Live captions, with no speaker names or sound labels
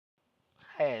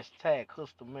Hashtag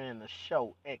Hustle the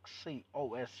Show, XCOSQC,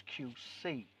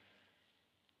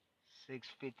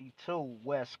 6:52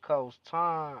 West Coast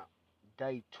time,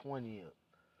 day 20th.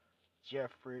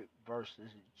 Jeffrey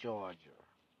versus Georgia.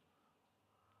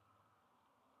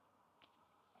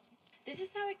 This is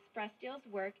how Express Deals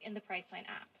work in the Priceline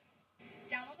app.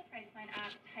 Download the Priceline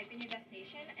app, type in your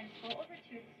destination, and scroll over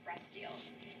to Express Deals.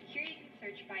 Here you can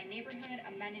search by neighborhood,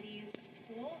 amenities,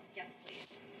 pool, yes please.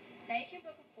 Now you can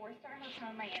book a 4-star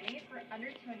hotel in Miami for under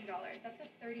 $200. That's a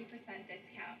 30%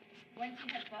 discount. Once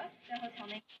you hit book, the hotel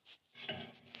may...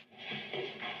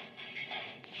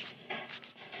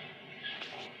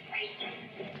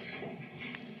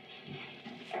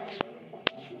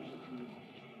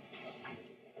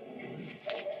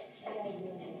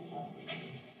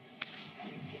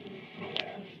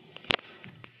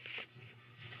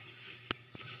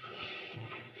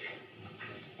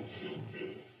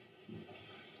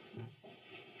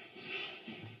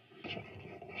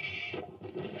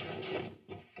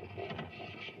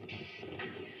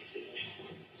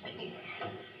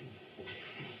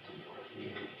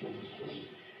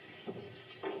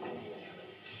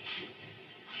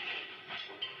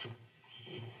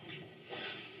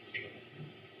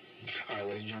 All right,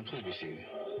 ladies and gentlemen, please be seated.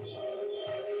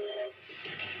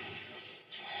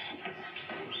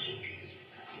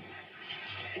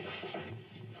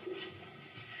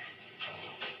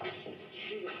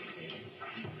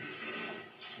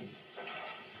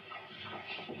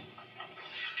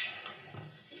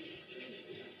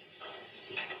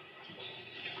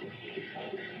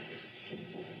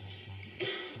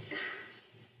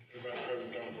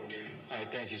 All right,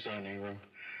 thank you, sir, Ingram.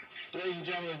 Ladies and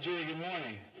gentlemen, jury, good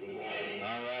morning. Good morning.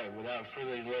 All right, without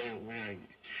further delay, we're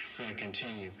going to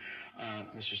continue.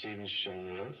 Mr. Stevens, show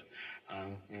your oath.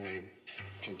 You may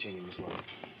continue, Ms. Lowe.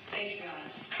 Thanks, John.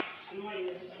 Good morning,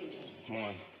 Mr. Stevens. Good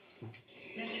morning.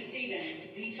 Mr.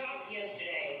 Stevens, we talked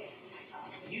yesterday,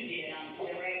 you did, on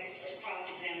direct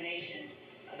cross-examination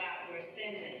about your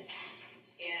sentence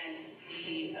and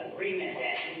the agreement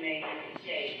that you made with the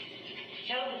state.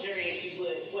 Tell the jury, if you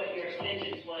would, what your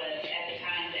sentence was at the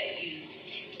time that you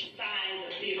signed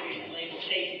the plea agreement labeled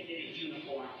State Exhibit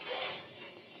Uniform.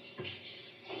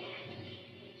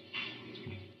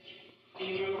 Do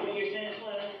you remember what your sentence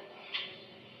was?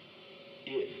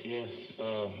 Yes.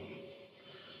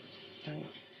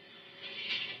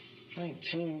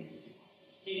 19.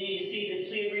 Do you need to see the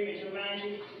plea agreement to remind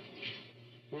you?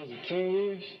 Was it 10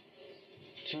 years?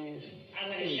 10 years? I'm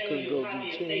going to show you a copy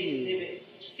of State Exhibit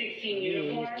 16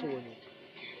 uniform.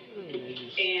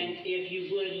 And if you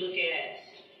would look at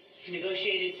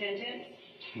negotiated sentence,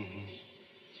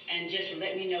 and just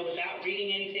let me know without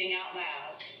reading anything out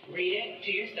loud, read it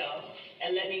to yourself,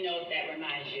 and let me know if that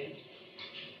reminds you.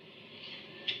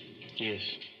 Yes.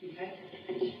 Okay.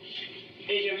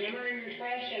 Is your memory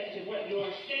refreshed as to what your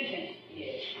sentence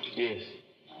is? Yes.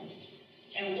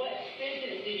 And what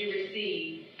sentence did you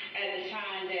receive at the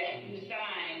time that you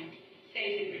signed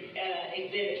State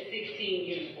Exhibit 16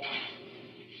 uniform?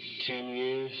 10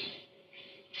 years,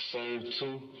 served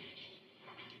 2,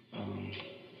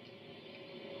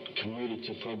 commuted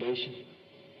to probation.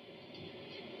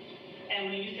 And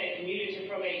when you say commuted to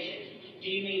probation, do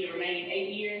you mean the remaining 8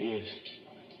 years? Yes.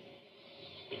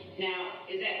 Now,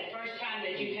 is that the first time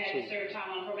that you had to serve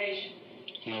time on probation?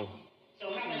 No. So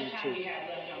how much time do you have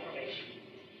left on probation?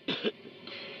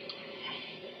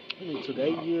 He took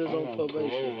 8 years on probation.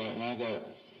 Parole right now. I got,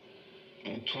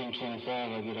 in 2025,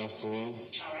 I get off parole.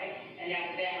 All right. And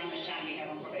after that, how much time do you have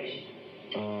on probation?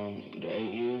 The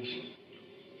 8 years.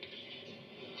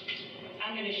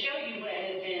 I'm going to show you what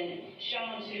has been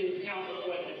shown to counsel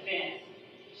for the defense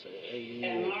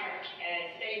and marked as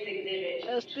State's Exhibit.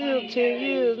 That's still 10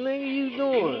 years, nigga. You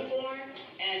doing?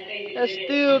 That's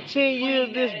still 10 years.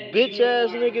 This bitch ass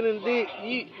nigga done did.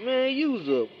 You, man, use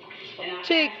a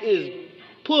tick is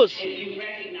pussy.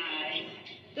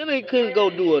 Then they couldn't go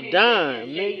do a dime,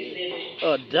 nigga.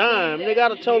 A dime, nigga.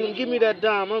 I'd have told him, give me that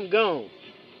dime. I'm gone.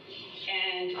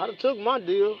 I'd have took my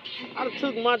deal. I'd have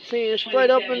took my 10 straight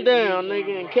up and down,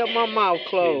 nigga, and kept my mouth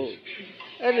closed.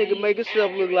 That nigga make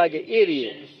himself look like an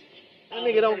idiot. That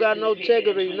nigga don't got no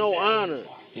integrity, no honor.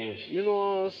 You know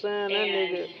what I'm saying? That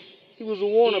nigga, he was a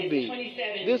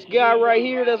wannabe. This guy right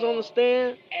here that's on the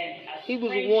stand, he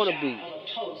was a wannabe.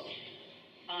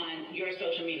 On your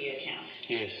social media account.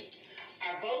 Yes.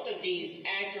 Are both of these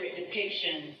accurate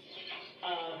depictions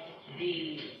of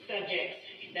the subjects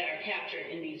that are captured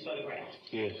in these photographs?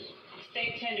 Yes.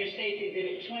 State Tender States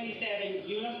Exhibit 27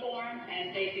 uniform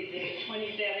and States Exhibit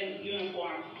 27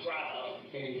 uniform Bravo.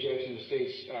 Any objection to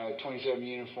States 27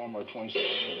 uniform or 27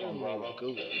 uniform Bravo?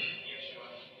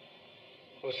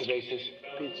 What's the basis?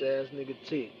 Bitch ass nigga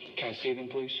Tick. Can I see them,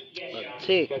 please? A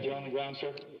Tick. Got you on the ground,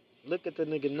 sir? Look at the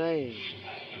nigga name.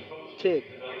 Tick.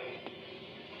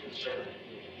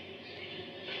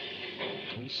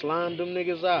 You slime them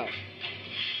niggas out.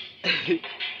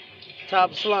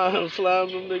 Top slime them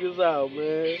niggas out,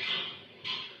 man.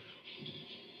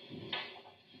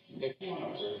 Hey, come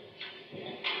on up, sir.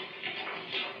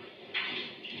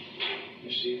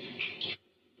 You see?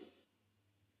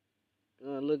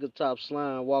 Look at Top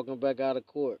Slime walking back out of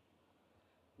court.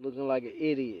 Looking like an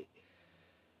idiot.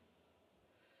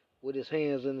 With his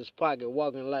hands in his pocket,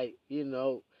 walking like, you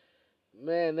know,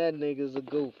 man, that nigga's a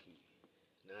goofy.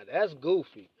 Now, that's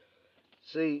goofy.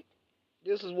 See,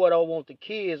 this is what I want the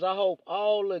kids. I hope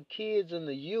all the kids and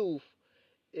the youth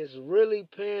is really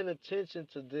paying attention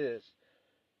to this.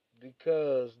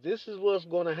 Because this is what's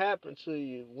going to happen to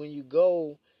you when you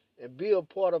go and be a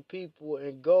part of people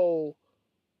and go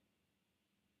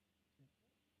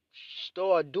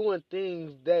start doing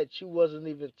things that you wasn't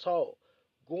even taught.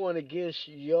 Going against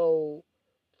your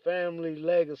family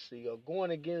legacy or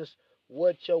going against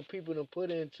what your people done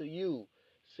put into you.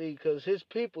 See, because his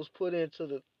people's put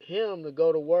into him to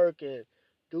go to work and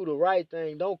do the right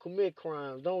thing. Don't commit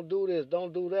crimes. Don't do this.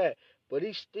 Don't do that. But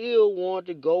he still wanted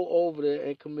to go over there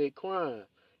and commit crime.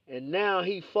 And now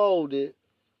he folded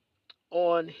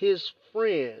on his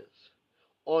friends.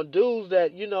 On dudes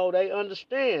that, you know, they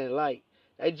understand. Like,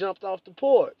 they jumped off the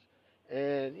porch.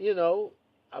 And, you know,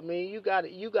 I mean, you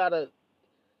gotta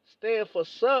stand for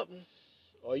something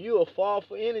or you'll fall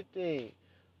for anything.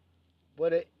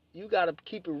 But you gotta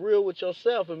keep it real with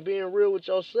yourself, and being real with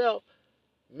yourself,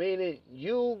 meaning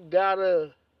you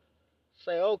gotta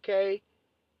say, okay,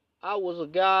 I was a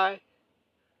guy,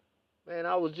 man,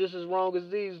 I was just as wrong as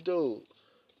these dudes.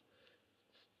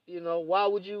 You know, why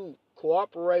would you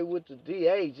cooperate with the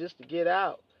DA just to get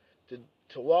out,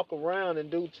 to walk around and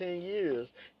do 10 years,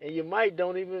 and you might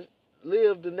don't even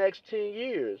live the next 10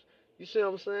 years. You see what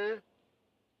I'm saying?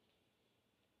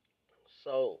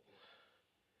 So,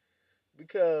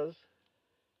 because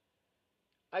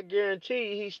I guarantee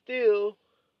you he's still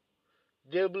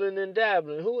dibbling and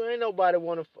dabbling. Who ain't nobody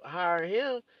want to hire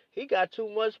him? He got too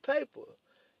much paper.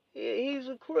 He's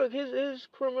a crook. His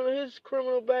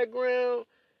criminal background,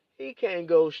 he can't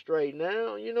go straight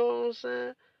now. You know what I'm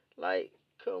saying? Like,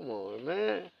 come on,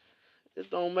 man. It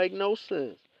don't make no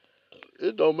sense.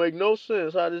 It don't make no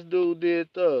sense how this dude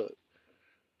did Thug.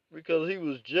 Because he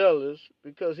was jealous,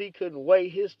 because he couldn't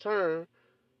wait his turn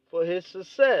for his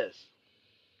success.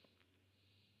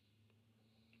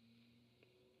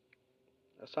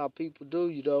 That's how people do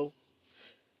you, though.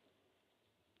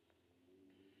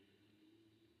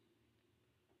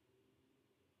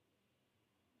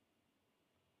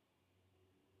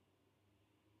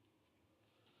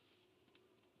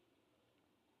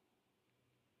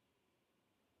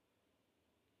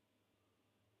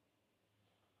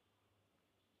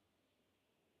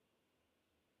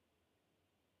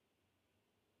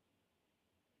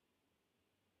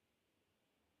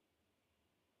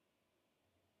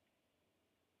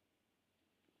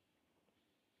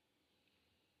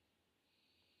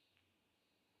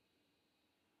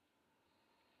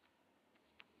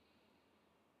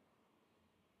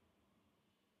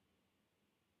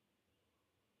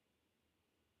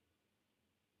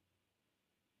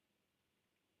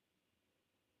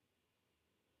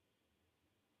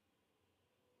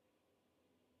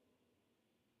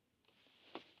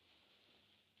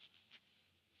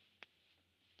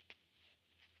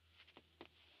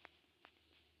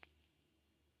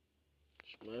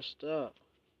 It's messed up.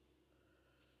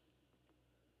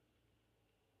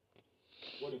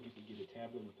 What if you could get a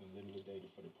tablet with unlimited data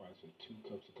for the price of 2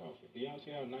 cups of coffee? Do y'all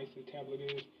see how nice the tablet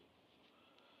is?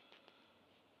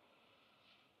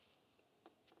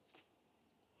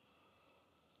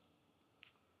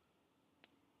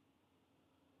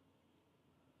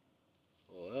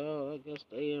 Well, I guess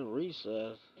they in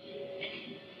recess.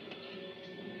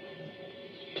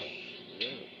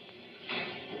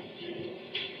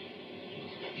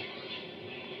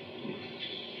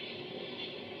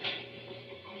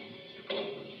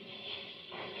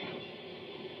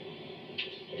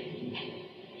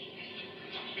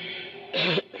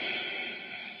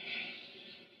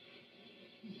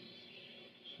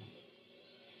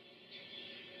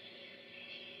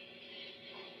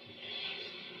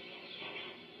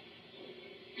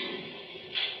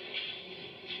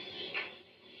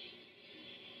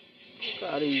 Look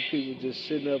how these people just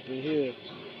sitting up in here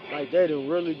like they done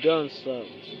really done something.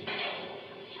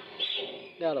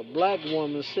 Got a black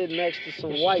woman sitting next to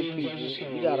some white people.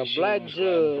 You got a black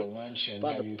judge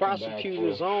about to prosecute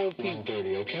his own people.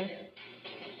 1:30, okay?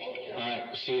 All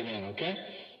right, see you then, okay?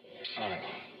 All right.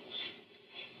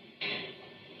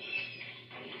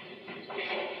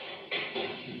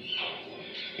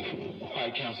 All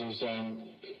right, councilors,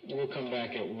 we'll come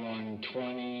back at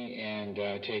 1:20 and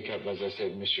take up, as I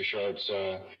said, Mr. Sharp's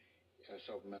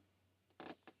supplemental.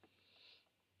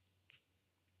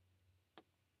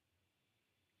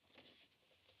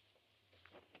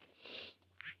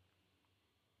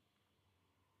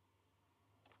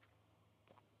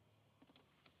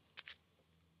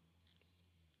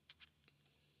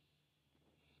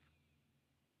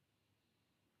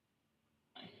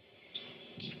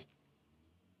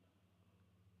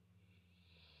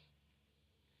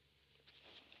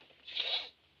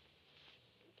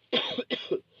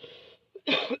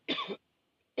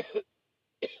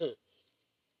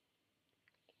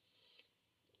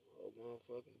 Oh,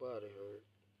 motherfucking body hurt.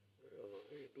 Hell no,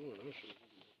 I ain't doing that shit.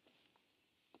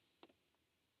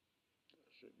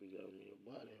 That shit be giving me a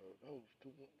body hurt. That was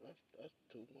too much. That's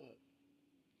too much.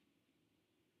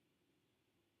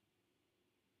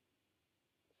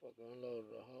 Fucking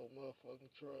unloaded the whole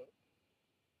motherfucking truck.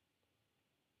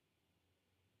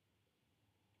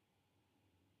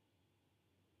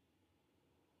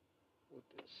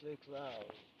 Within 6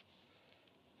 hours.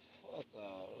 Fuck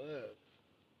all that.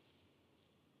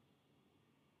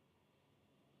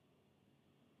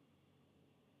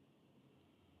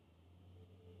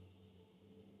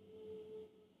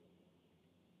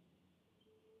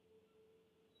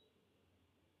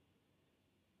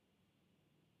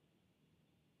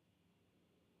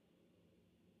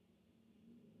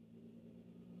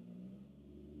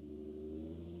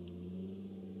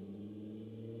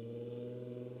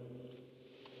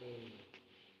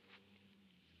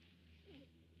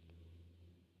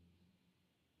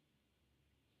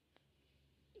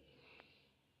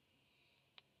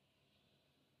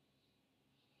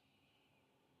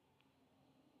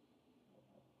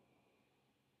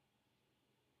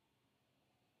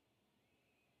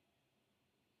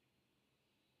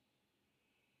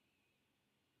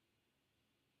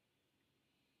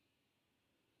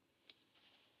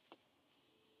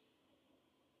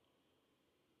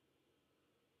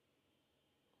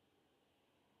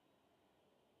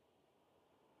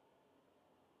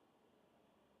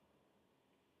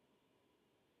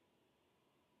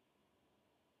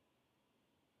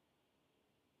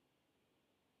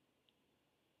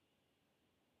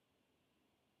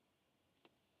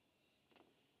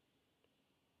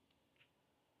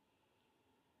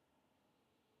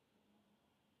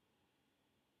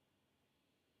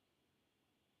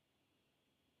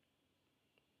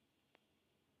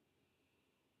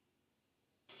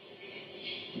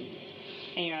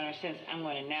 And Your Honor, since I'm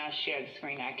going to now share the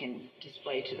screen, I can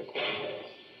display to the court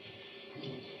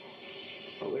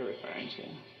what we're referring to.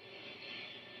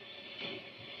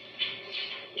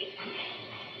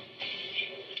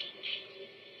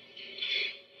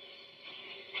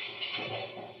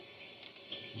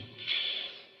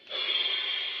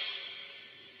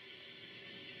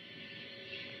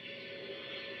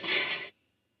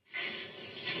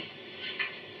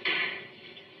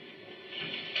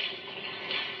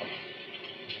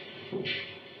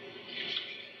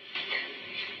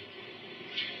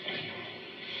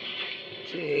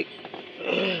 Tick.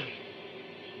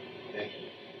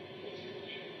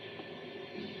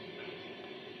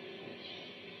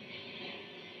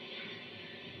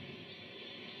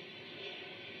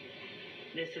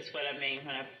 This is what I mean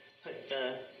when I put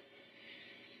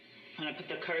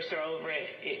the cursor over it,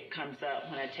 it comes up.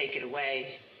 When I take it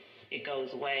away, it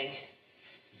goes away.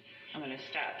 I'm going to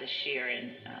stop the share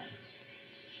and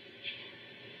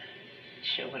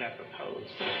show what I propose.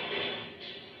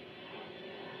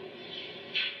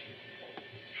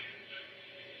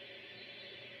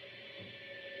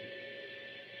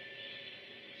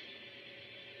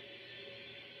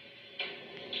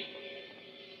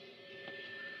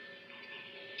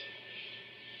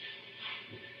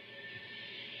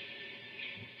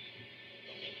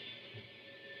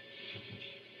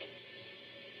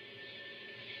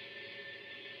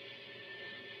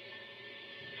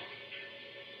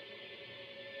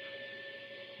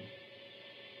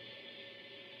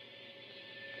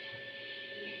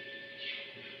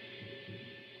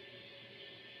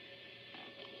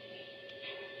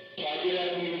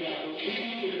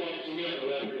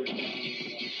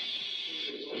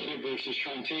 Versus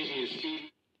Shantasia Steve,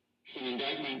 in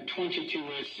indictment 22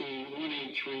 SC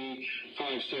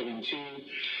 183572.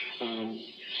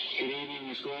 Good evening,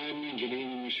 Ms. Gladney. Good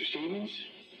evening, Mr. Stevens.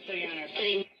 So, Your Honor,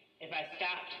 if I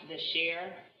stopped the share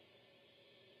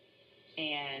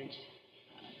and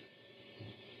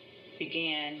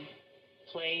began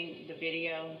playing the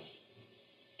video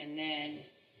and then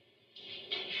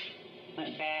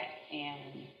went back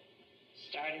and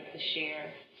started the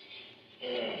share.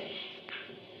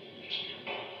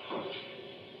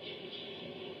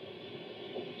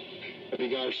 Have you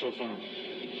got it so far?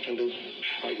 I do.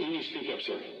 All right, you need to speak up,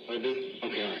 sir. I do.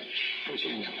 Okay, all right. Put your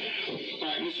hand down. All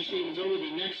right, Mr. Stevens, over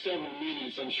the next several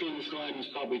minutes, I'm sure Ms. Gladden's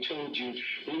probably told you,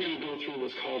 we're going to go through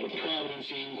what's called a Providence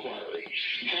inquiry.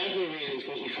 Half of it is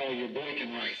what we call your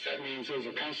breaking rights. That means those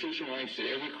are constitutional rights that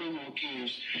every criminal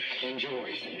accused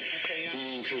enjoys. Okay.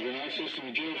 Because in our system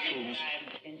of jurisprudence,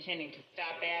 I'm intending to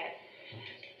stop at.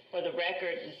 For the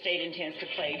record, the state intends to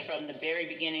play from the very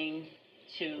beginning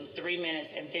to 3 minutes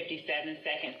and 57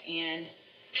 seconds in,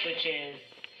 which is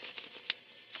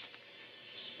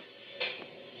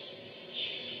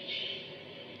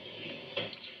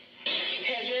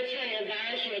has your attorney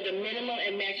advised you of the minimum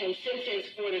and maximum sentence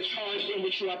for the charge in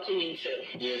which you are pleading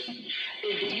to? yes.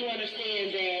 Do you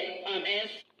understand that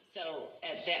so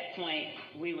at that point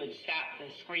we would stop the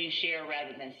screen share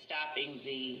rather than stopping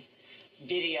the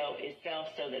video itself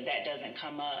so that that doesn't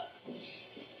come up.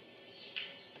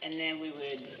 And then we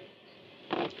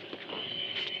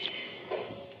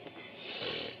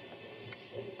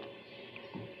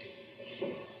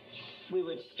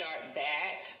would start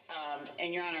back.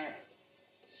 And Your Honor,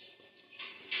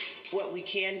 what we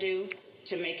can do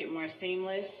to make it more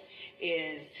seamless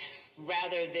is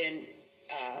rather than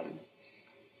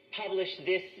publish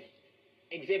this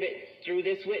exhibit through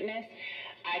this witness,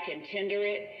 I can tender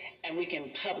it and we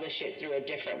can publish it through a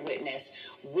different witness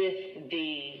with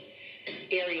the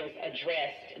areas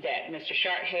addressed that Mr.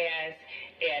 Sharp has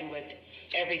and with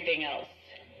everything else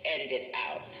edited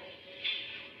out.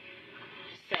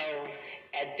 So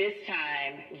at this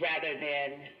time, rather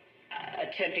than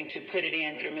attempting to put it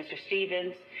in through Mr.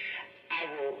 Stevens, I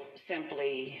will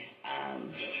simply,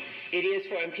 it is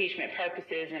for impeachment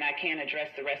purposes and I can't address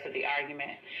the rest of the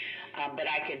argument, but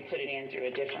I can put it in through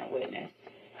a different witness.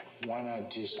 Why not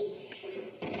just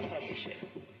Publish it.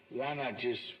 Why not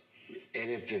just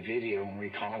edit the video and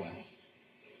recall him?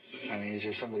 I mean, is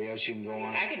there somebody else you can go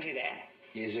on? I can do that.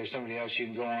 Is there somebody else you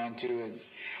can go on to at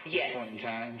this Yes. point in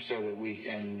time so that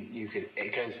you could,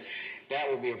 because that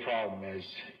would be a problem as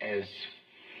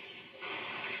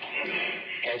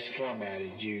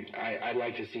formatted. I'd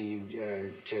like to see you,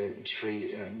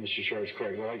 Mr. Sharp's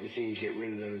correct, I'd like to see you get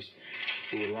rid of those,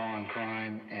 the law and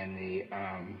crime and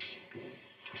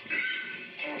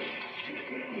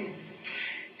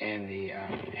the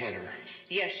header.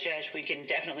 Yes, Judge, we can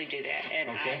definitely do that. And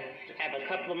Okay. I have a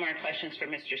couple of more questions for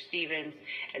Mr. Stevens,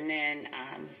 and then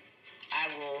I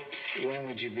will, When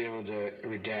would you be able to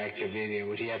redact the video?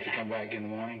 Would he have to come back in the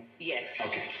morning? yes.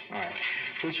 Okay, all right.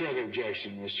 What's your other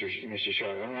objection, Mr.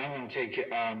 Sharp? I'm going to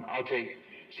take,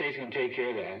 state's going to take care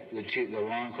of that. The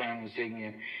law and crime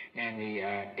insignia and the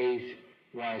eighth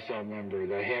YSL member,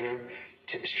 the header,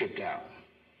 stripped out.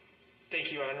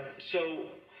 Thank you, Your Honor. So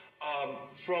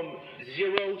from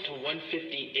 0 to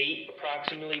 158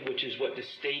 approximately, which is what the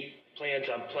state plans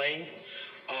on playing,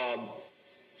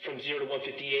 from 0 to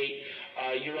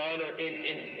 158, Your Honor,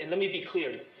 and let me be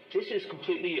clear, this is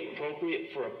completely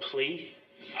appropriate for a plea.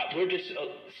 We're just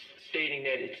stating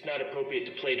that it's not appropriate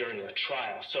to play during a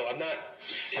trial. So I'm not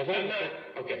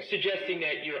suggesting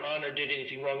that Your Honor did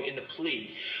anything wrong in the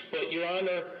plea. But Your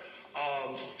Honor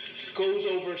goes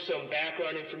over some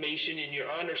background information, and Your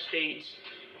Honor states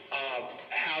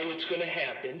how it's going to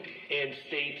happen, and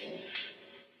states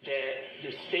that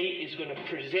the state is going to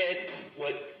present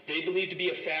what they believe to be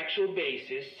a factual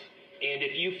basis, and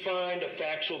if you find a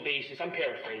factual basis, I'm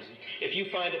paraphrasing, if you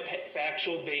find a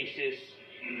factual basis,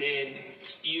 then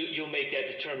you'll make that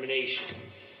determination.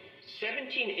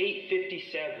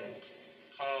 17857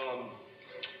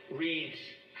 reads,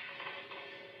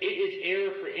 "It is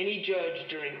error for any judge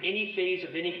during any phase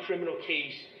of any criminal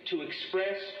case to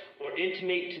express or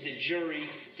intimate to the jury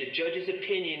the judge's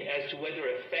opinion as to whether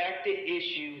a fact at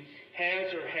issue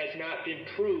has or has not been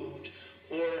proved,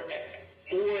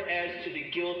 or as to the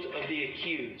guilt of the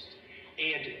accused."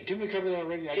 And didn't we cover that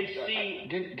already?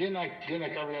 Didn't I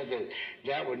cover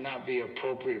that would not be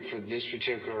appropriate for this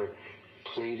particular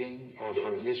pleading or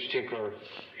for this particular?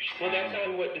 Well, that's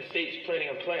not what the state's planning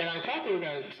on playing. And I thought we were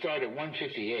going to start at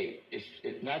 158.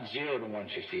 It's not 0 to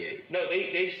 158. No,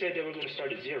 they said they were going to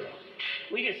start at 0.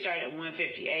 We can start at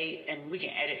 158, and we can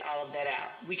edit all of that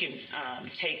out. We can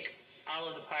take all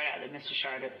of the part out that Mr.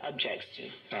 Sharp objects to.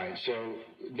 All right, so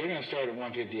they're going to start at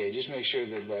 158. Just make sure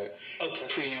that the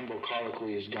preamble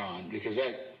colloquy is gone, because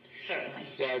that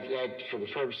for the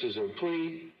purposes of a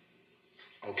plea,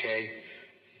 okay,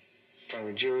 from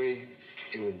a jury,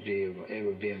 it would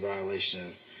be in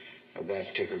violation of that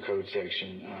particular code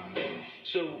section.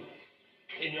 So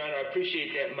And Your Honor, I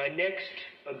appreciate that. My next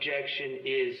objection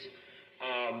is,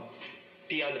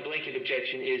 beyond the blanket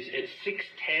objection, is at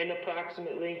 6:10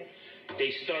 approximately,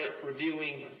 they start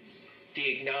reviewing the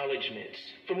acknowledgments.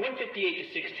 From 158 to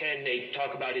 6:10, they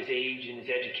talk about his age and his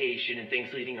education and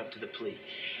things leading up to the plea.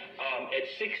 At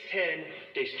 6:10,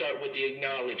 they start with the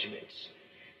acknowledgments.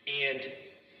 And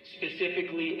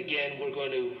specifically, again, we're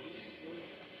going to,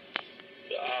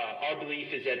 our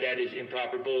belief is that that is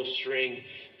improper bolstering.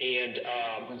 And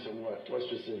So what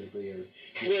specifically are?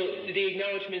 well, the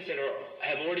acknowledgments that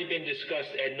have already been discussed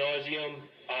ad nauseum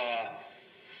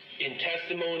in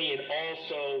testimony, and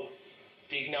also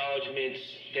the acknowledgments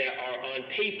that are on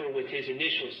paper with his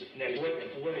initials next to them.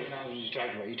 What acknowledgments are you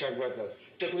talking about? You talking about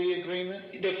the plea agreement?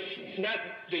 Not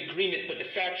the agreement, but the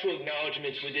factual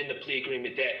acknowledgments within the plea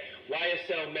agreement that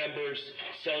YSL members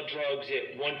sell drugs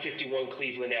at 151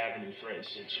 Cleveland Avenue, for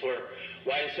instance, or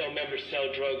YSL members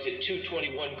sell drugs at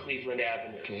 221 Cleveland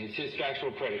Avenue. Okay, it's his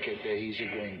factual predicate that he's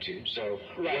agreeing to. So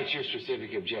Right. what's your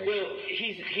specific objection? Well,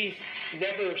 he's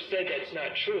never said that's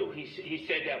not true. He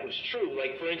said that was true.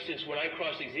 Like, for instance, when I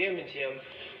cross-examined him,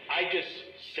 I just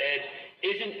said,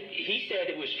 he said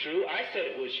it was true, I said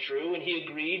it was true, and he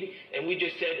agreed, and we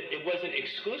just said it wasn't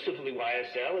exclusively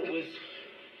YSL, it was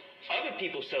other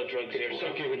people sell drugs there. So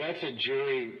Okay, but that's a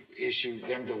jury issue,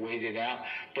 them to wait it out.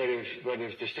 But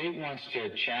if the state wants to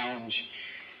challenge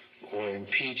or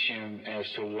impeach him as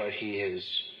to what he has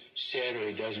said or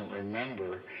he doesn't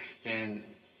remember, then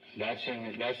that's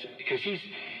because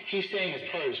he's saying as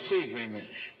part of his plea agreement,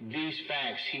 these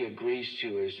facts he agrees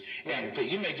to but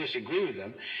you may disagree with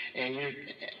them,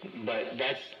 but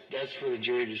that's for the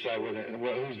jury to decide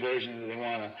whose version do they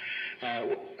want to.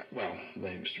 Well,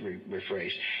 let me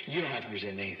rephrase. You don't have to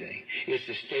present anything. It's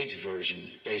the state's version,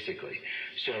 basically.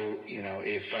 So,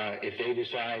 if they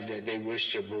decide that they wish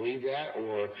to believe that,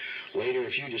 or later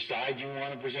if you decide you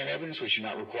want to present evidence, which you're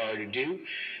not required to do,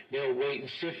 they'll wait and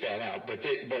sift that out. But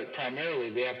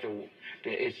primarily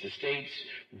it's the state's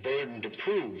burden to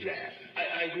prove that.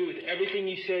 I agree with everything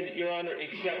you said, Your Honor,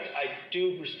 except I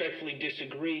do respectfully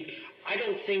disagree. I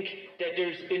don't think that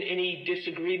there's been any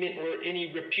disagreement or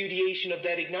any repudiation of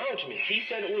that acknowledgement. He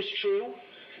said it was true,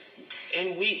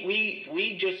 and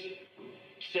we just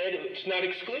said it's not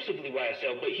exclusively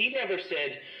YSL, but he never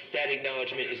said that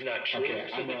acknowledgement is not true. Okay,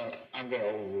 So I'm going to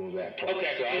overrule that part.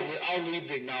 Okay. So I'll leave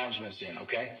the acknowledgments in,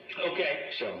 okay? Okay.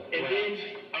 So, And what then else?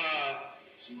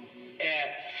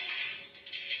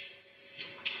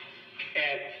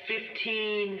 at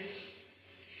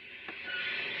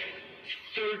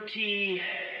 15:30,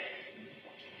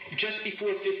 just before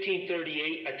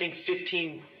 15:38, I think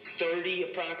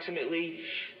 15:30 approximately,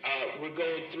 we're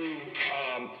going through,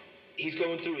 he's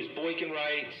going through his Boykin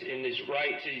rights and his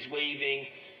rights that he's waiving,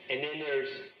 and then there's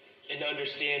an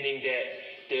understanding that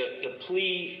the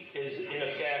plea is in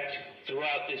effect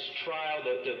throughout this trial,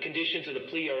 the conditions of the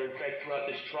plea are in effect throughout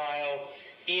this trial,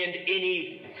 and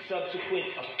any subsequent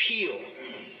appeal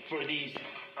for these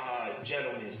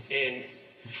gentlemen. And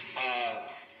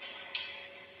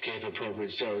Okay, if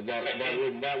appropriate. So that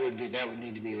would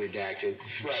need to be redacted.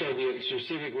 Right. So the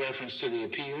specific reference to the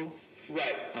appeal.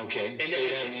 right. Okay. And Do then- you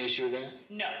have any issue with that?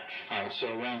 No. All right. So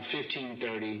around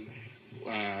 15:30,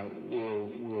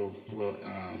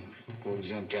 we'll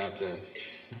exempt out the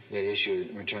issue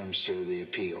in terms to the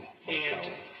appeal.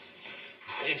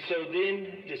 And so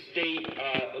then the state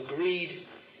agreed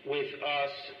with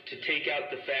us to take out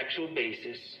the factual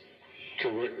basis, So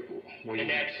what do you and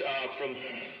that's from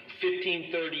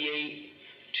 1538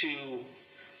 to,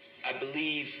 I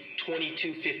believe,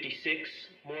 2256,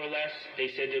 more or less. They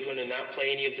said they're going to not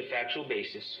play any of the factual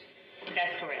basis.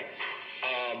 That's correct.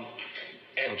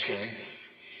 Okay.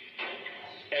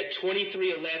 At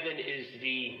 2311 is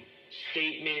the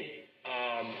statement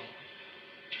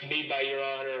made by Your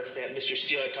Honor that Mr.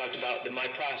 Steele had talked about, my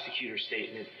prosecutor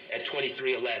statement at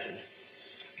 2311.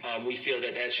 We feel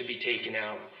that should be taken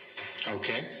out.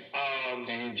 Okay.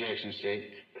 Any objection,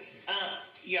 State?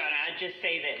 Your Honor, I just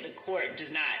say that the court does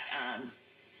not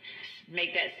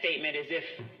make that statement as if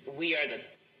we are the...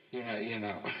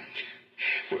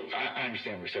 I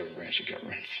understand we're separate branch of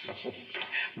government, so,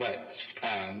 but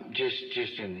just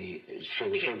for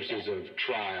the purposes of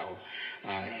trial,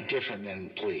 different than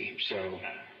plea. So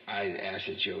I ask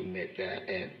that you omit that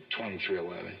at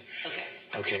 2311. Okay.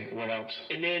 Okay. What else?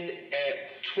 And then at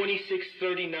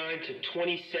 2639 to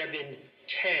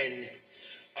 2710,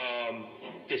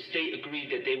 the state agreed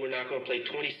that they were not going to play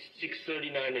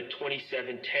 2639 to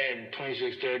 2710.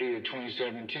 2630 to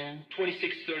 2710.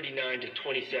 2639 to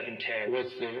 2710.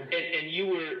 What's there? And you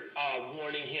were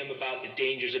warning him about the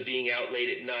dangers of being out late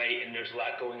at night, and there's a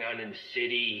lot going on in the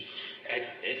city at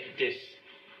this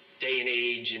day and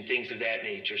age and things of that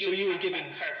nature. So you were given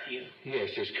curfew. Yes,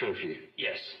 there's curfew.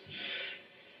 yes.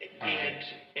 All right.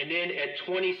 And then at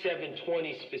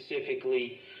 2720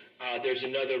 specifically, there's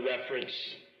another reference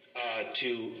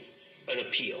to an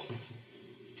appeal.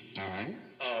 All right.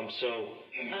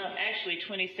 Actually,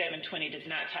 2720 does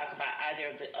not talk about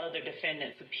either of the other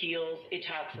defendants' appeals. It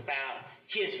talks about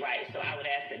his rights. So I would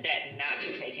ask that that not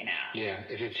be taken out. Yeah,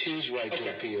 if it's his right to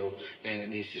Okay. appeal, then it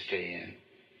needs to stay in.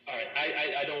 All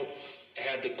right, I don't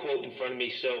have the quote in front of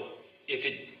me, so if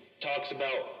it talks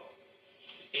about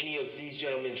any of these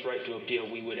gentlemen's right to appeal,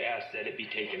 we would ask that it be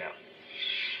taken out.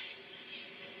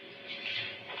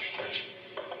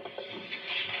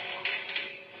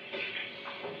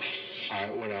 All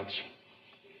right, what else?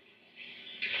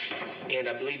 And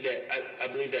I believe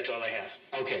that's all I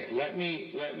have. Okay, let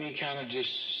me kind of just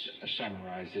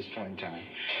summarize this point in time.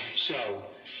 So,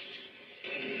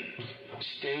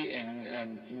 State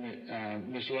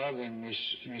and Ms. Love and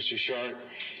Mr. Sharp,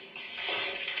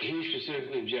 he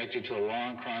specifically objected to a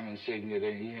long crime insignia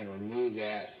that you can remove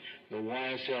that. The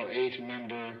YSL 8th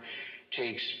member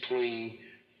takes plea.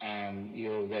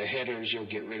 The headers, you'll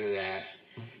get rid of that.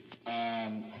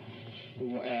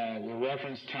 The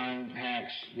reference time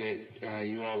hacks that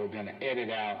you all are going to edit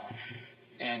out.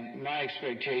 And my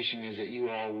expectation is that you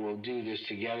all will do this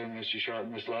together, Mr. Sharp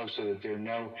and Ms. Love, so that there are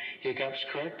no hiccups,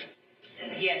 correct?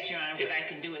 Yes, Your Honor. What I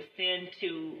can do is send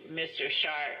to Mr.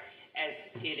 Sharp,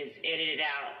 as it is edited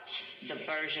out, the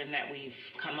version that we've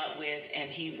come up with, and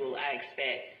he will, I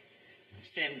expect,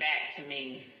 send back to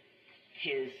me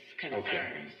his concerns.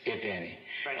 Okay, if any.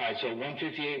 Right. All right, so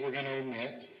 158 we're going to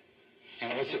omit.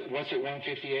 And what's it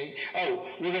 158? Oh,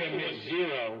 we're going to omit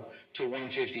 0 to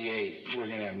 158. We're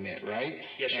going to omit, right?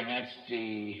 Yes, sir. And that's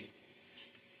the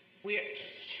We're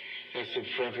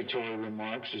prefatory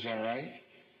remarks. Is that right?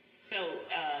 so.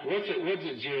 What's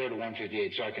it 0 to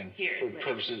 158? So I can, Here, for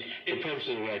purposes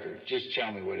of the record, just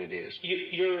tell me what it is.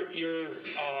 You're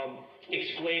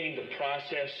explaining the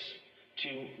process to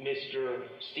Mr.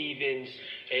 Stevens,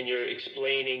 and you're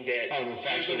explaining that the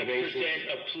factual you're going to basis. present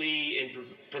a plea and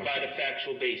provide a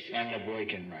factual basis. And the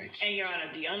Boykin rights. And, Your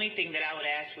Honor, the only thing that I would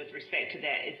ask with respect to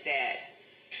that is that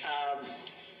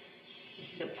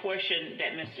the portion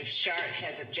that Mr. Sharp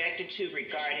has objected to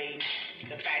regarding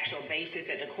the factual basis,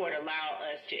 that the court allow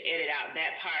us to edit out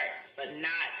that part, but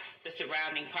not the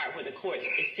surrounding part where the court's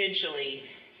essentially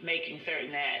making certain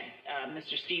that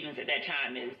Mr. Stevens at that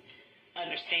time is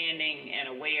understanding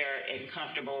and aware and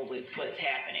comfortable with what's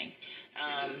happening.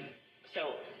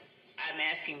 So I'm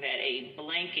asking that a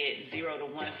blanket 0 to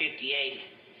 158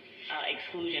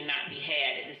 exclusion not be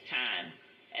had at this time,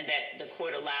 and that the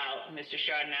court allow Mr.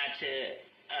 Chardonnay to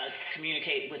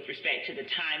communicate with respect to the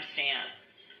timestamp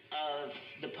of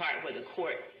the part where the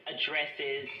court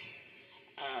addresses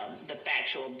the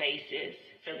factual basis,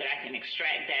 so that I can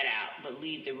extract that out but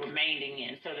leave the remaining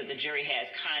in so that the jury has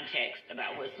context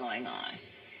about what's going on.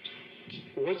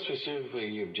 What specifically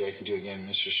are you objecting to again,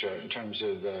 Mr. Sharp, in terms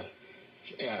of the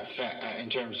in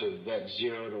terms of that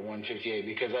 0 to 158?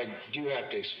 Because I do have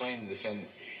to explain to the defendant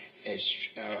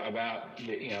about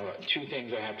two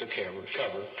things I have to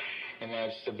cover, and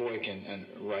that's the Boykin and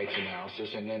rights analysis,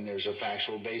 and then there's a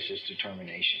factual basis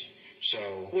determination.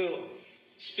 So, well,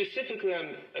 specifically,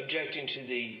 I'm objecting to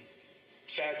the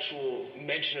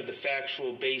mention of the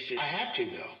factual basis. I have to,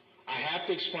 though. I have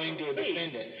to explain to a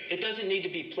defendant. It doesn't need to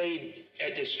be played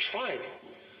at this trial.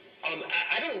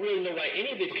 I don't really know why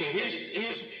any of it. Okay,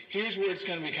 here's where it's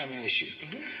going to become an issue.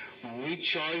 Mm-hmm. When we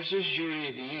charge this jury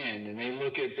at the end and they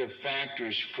look at the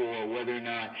factors for whether or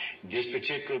not this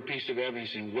particular piece of evidence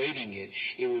and weighting it,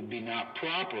 it would be not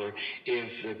proper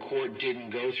if the court didn't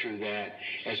go through that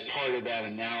as part of that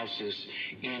analysis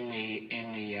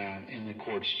in the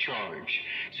court's charge.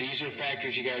 So these are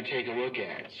factors you got to take a look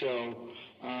at. So,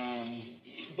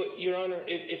 but Your Honor,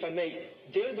 if I may,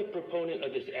 they're the proponent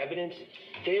of this evidence.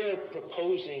 They're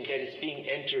proposing that it's being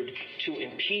entered to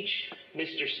impeach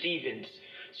Mr. Stevens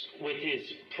with his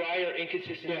prior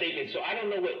inconsistent statements. So I don't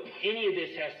know what any of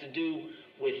this has to do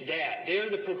with that. They're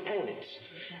the proponents.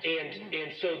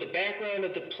 And so the background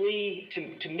of the plea,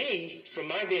 to me, from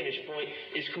my vantage point,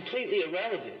 is completely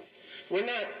irrelevant. We're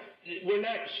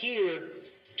not here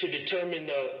to determine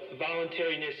the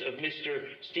voluntariness of Mr.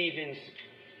 Stevens'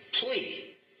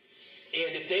 plea.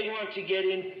 And if they want to get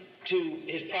into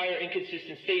his prior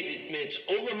inconsistent statements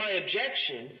over my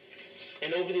objection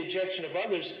and over the objection of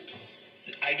others,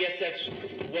 I guess that's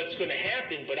what's going to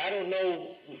happen, but I don't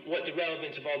know what the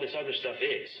relevance of all this other stuff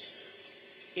is.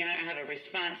 You know, I have a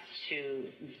response to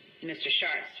Mr.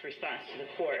 Sharp's response to the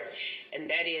court, and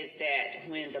that is that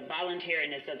when the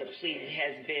voluntariness of the plea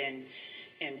has been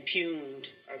impugned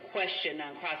or questioned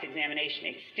on cross-examination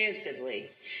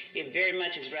extensively, it very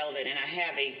much is relevant. And I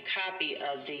have a copy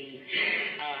of the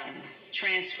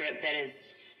transcript that is,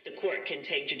 the court can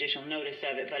take judicial notice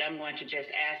of it, but I'm going to just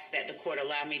ask that the court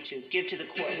allow me to give to the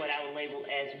court what I will label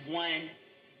as one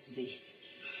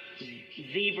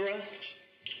zebra.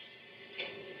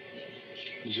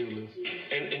 Zulu.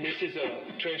 And this is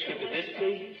a transcript of this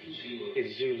plea?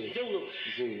 It's Zulu.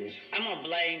 Zulu. I'm gonna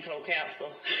blame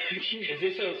co-counsel.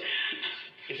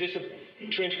 Is this a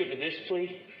transcript of this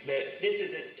plea? This is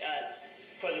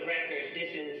for the record,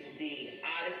 this is the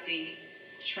Odyssey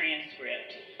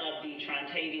transcript of the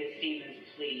Trontavious Stevens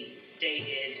plea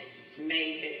dated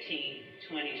May 15,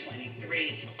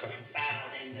 2023,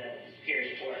 filed in the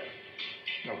Superior Court.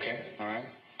 Okay, all right.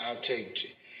 I'll take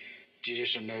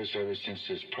judicial notice of it since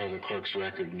it's part of the clerk's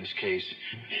record in this case.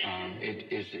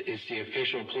 It's the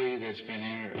official plea that's been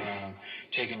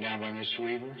taken down by Mr.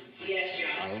 Weaver? Yes, Your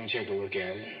Honor. Let me take a look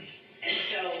at it. And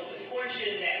so the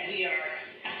portion that we are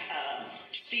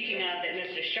speaking of that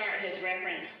Mr. Sharp has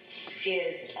referenced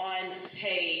is on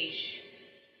page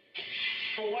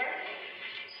 4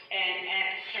 and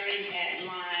starting at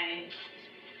line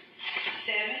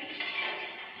 7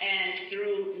 and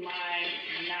through line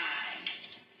 9.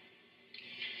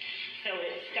 So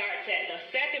it starts at the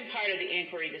second part of the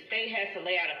inquiry. The state has to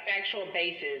lay out a factual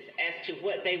basis as to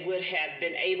what they would have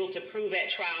been able to prove at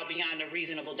trial beyond a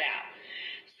reasonable doubt.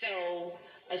 So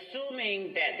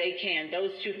assuming that they can,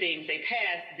 those two things they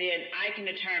pass, then I can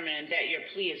determine that your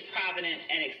plea is provident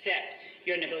and accept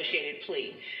your negotiated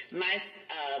plea. My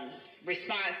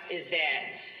response is that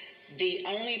the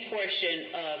only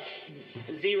portion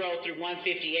of 0 through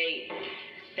 158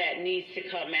 that needs to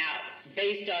come out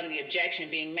based on the objection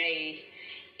being made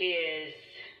is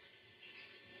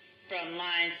from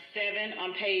line 7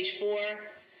 on page 4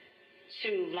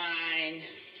 to line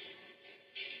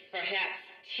perhaps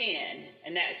 10,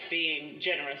 and that's being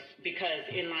generous because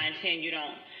in line 10 you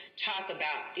don't talk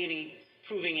about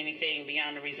proving anything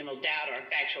beyond a reasonable doubt or a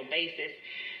factual basis.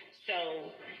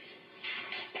 So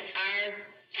our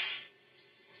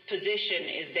position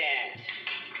is that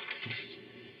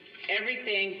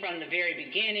everything from the very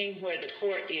beginning where the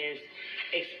court is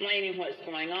explaining what's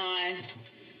going on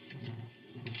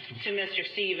to Mr.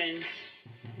 Stevens,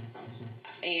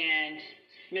 and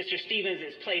Mr. Stevens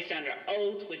is placed under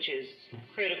oath, which is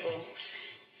critical,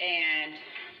 and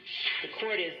the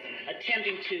court is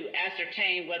attempting to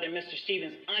ascertain whether Mr.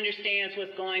 Stevens understands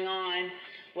what's going on,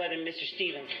 whether Mr.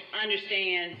 Stevens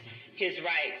understands his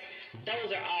rights.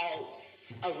 Those are all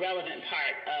a relevant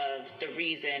part of the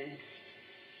reason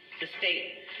the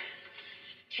state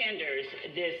tenders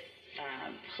this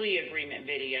plea agreement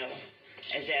video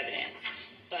as evidence.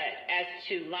 But as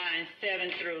to lines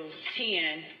 7 through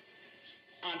 10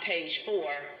 on page 4,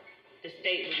 the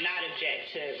state would not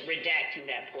object to redacting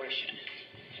that portion.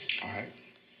 All right.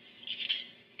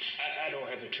 I don't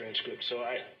have the transcript, so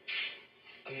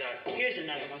I'm not. Here's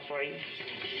another one for you.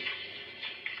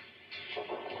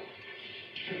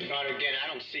 Your Honor, again, I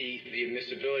don't see the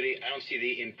admissibility. I don't see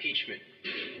the impeachment.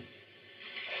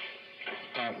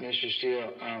 Mr.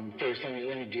 Steele, first let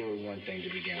me deal with one thing to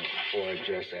begin with before I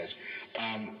address that.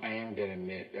 I am going to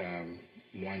admit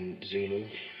one Zulu,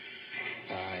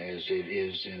 as it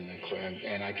is in the,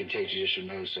 and I can take judicial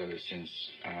notice of it since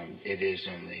it is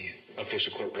in the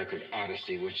official court record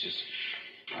Odyssey, which is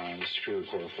the Superior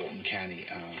Court of Fulton County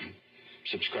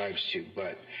subscribes to.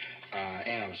 But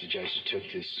and I was the judge that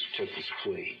took this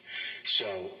plea.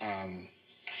 So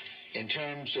in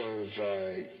terms of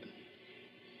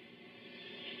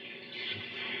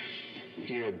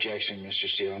your objection, Mr.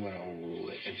 Steele, I'm going to overrule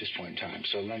it at this point in time.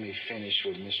 So let me finish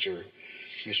with Mr.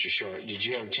 Short. Did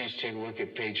you have a chance to take a look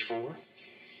at page 4?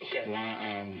 Okay.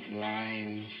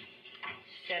 Line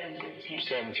 7 through 10.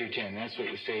 7 through 10. That's what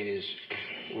the state is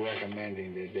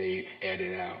recommending that they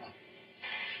edit out.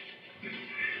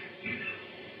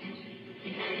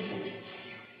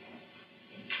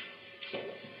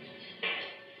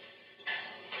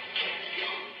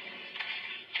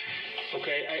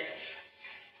 Okay,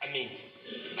 I mean,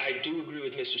 I do agree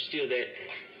with Mr. Steele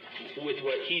that with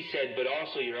what he said, but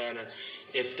also, Your Honor,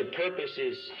 if the purpose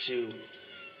is to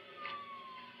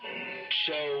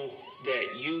show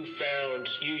that you,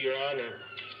 Your Honor,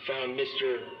 found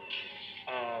Mr.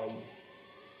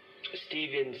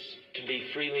 Stevens to be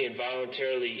freely and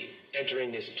voluntarily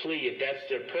entering this plea, if that's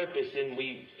their purpose, then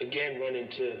we again run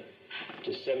into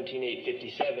the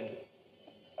 17857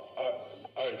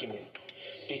 argument.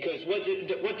 Because what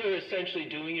they're essentially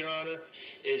doing, Your Honor,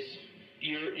 is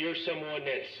you're someone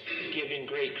that's given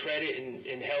great credit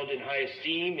and held in high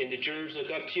esteem, and the jurors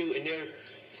look up to you, and they're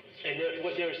And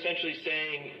what they're essentially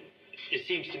saying, it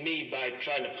seems to me, by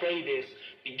trying to play this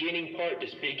beginning part,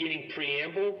 this beginning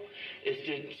preamble, is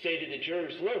to say to the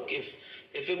jurors, look, if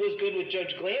it was good with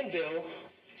Judge Glanville,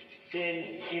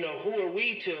 then, who are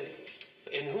we to,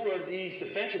 and who are these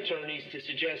defense attorneys to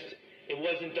suggest it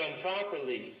wasn't done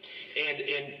properly?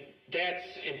 And that's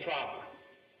improper.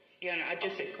 Your Honor, I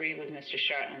disagree with Mr.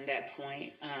 Sharp on that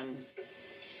point.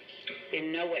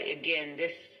 In no way, again,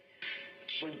 this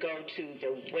would go to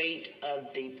the weight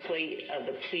of the plea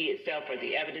itself or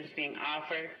the evidence being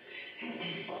offered.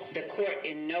 The court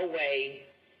in no way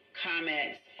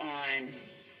comments on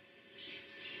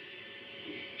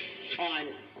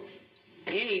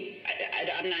any.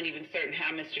 I'm not even certain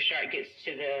how Mr. Sharp gets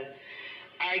to the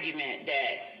argument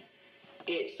that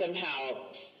it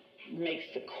somehow makes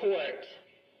the court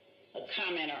a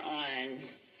commenter on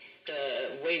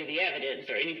the weight of the evidence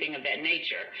or anything of that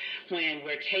nature when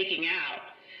we're taking out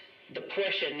the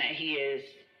portion that he is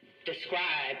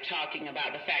described talking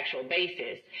about the factual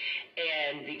basis.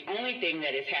 And the only thing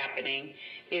that is happening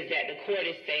is that the court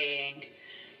is saying,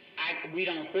 we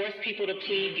don't force people to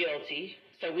plead guilty,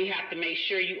 so we have to make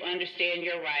sure you understand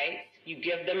your rights, you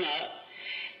give them up,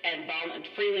 and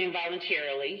freely and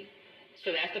voluntarily. So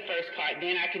that's the first part.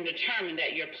 Then I can determine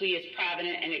that your plea is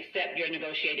provident and accept your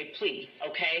negotiated plea,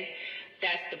 okay?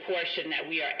 That's the portion that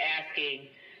we are asking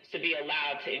to be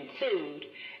allowed to include.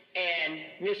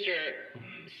 And Mr.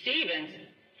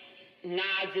 Stevens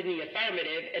nods in the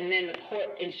affirmative, and then the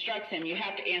court instructs him, you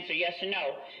have to answer yes or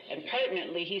no. And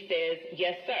pertinently, he says,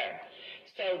 yes, sir.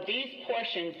 So these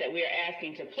portions that we are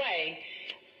asking to play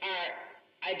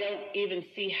I don't even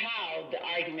see how the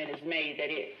argument is made that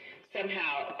it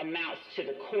somehow amounts to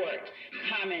the court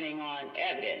commenting on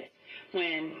evidence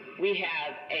when we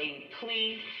have a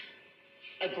plea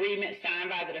agreement signed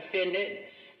by the defendant,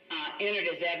 entered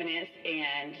as evidence,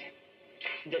 and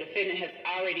the defendant has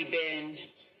already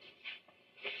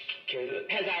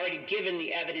given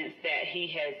the evidence that he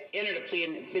has entered a plea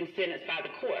and been sentenced by the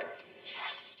court.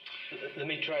 Let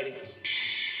me try to,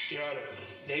 Your Honor,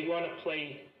 they want to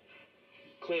play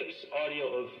clips,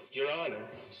 audio of Your Honor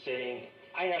saying,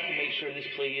 I have to make sure this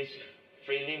plea is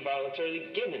freely and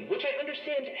voluntarily given, which I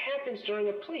understand happens during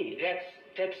a plea.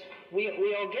 We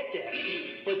all get that.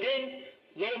 But then,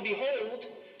 lo and behold,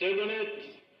 they're going to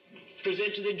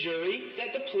present to the jury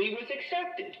that the plea was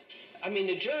accepted. I mean,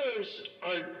 the jurors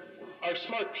are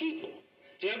smart people.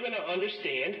 They're going to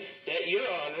understand that Your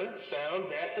Honor found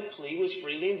that the plea was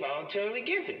freely and voluntarily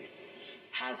given.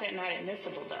 How is that not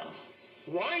admissible, though?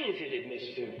 Why is it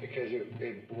admissible? Because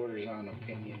it borders on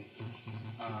opinion.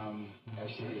 As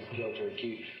to his guilt or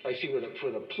accused. I see for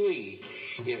the plea,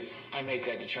 if I make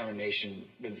that determination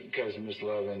because Ms.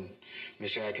 Love and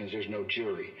Mr. Atkins, there's no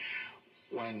jury.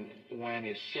 When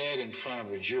it's said in front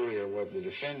of a jury, or what the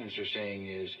defendants are saying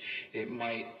is, it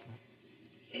might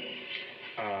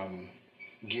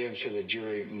give to the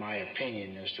jury my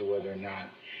opinion as to whether or not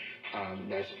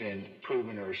that's been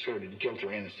proven or asserted guilt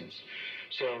or innocence.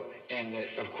 So, and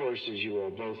that, of course, as you all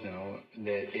both know,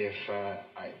 that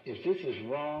if this is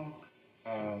wrong,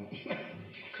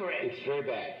 correct, it's very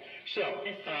bad. So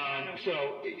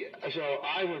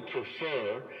I would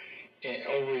prefer,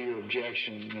 over your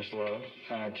objection, Ms. Love,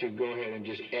 to go ahead and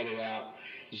just edit out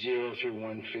 0 through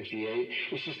 158.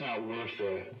 It's just not worth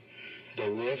the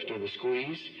lift or the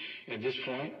squeeze at this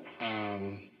point.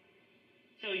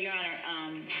 So, Your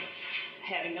Honor,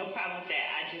 having no problem with that,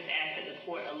 I just ask that the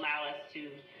court allow us to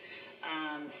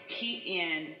keep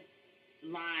in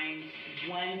lines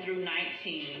 1 through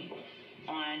 19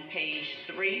 on page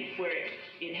 3, where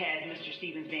it has Mr.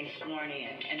 Stevens being sworn in.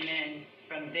 And then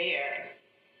from there,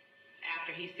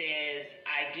 after he says,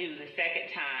 I do, the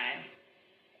second time,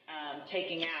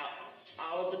 taking out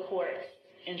all of the court's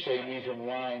instructions. So you mean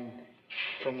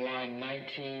from line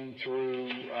 19 through...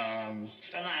 from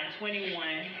line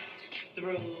 21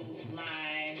 through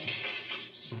line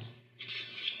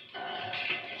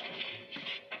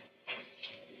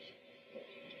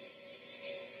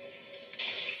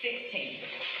 16.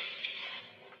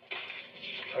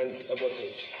 Of what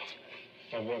page?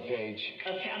 Of what page?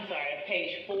 I'm sorry,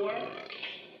 page 4.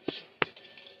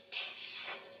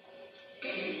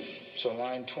 So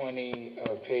line 20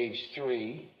 of page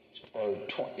 3, or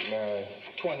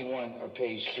 21 of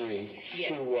page 3, yes.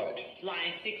 Through what?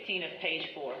 Line 16 of page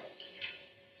 4.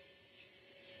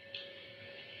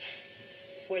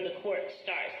 Where the court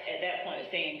starts at that point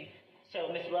saying,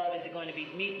 so Ms. Love, is it going to be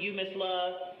you, Ms.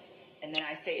 Love? And then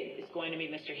I say it's going to be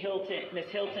Ms.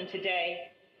 Hilton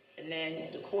today. And then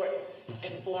the court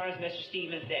informs Mr.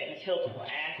 Stevens that Ms. Hilton will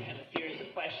ask him a series of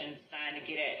questions designed to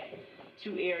get at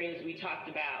two areas we talked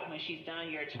about. When she's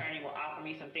done, your attorney will offer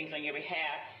me some things on your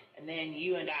behalf, and then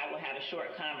you and I will have a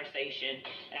short conversation,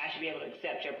 and I should be able to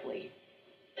accept your plea.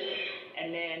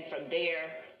 And then from there,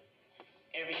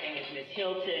 everything is Ms.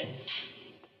 Hilton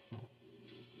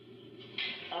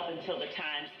up until the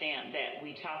timestamp that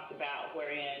we talked about,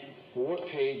 wherein. What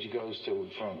page goes to 1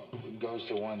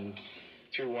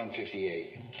 through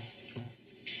 158?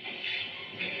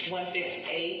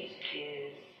 158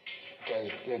 is. Because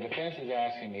the defense is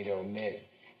asking me to omit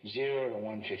 0 to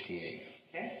 158.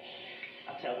 Okay.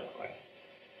 I'll tell the court.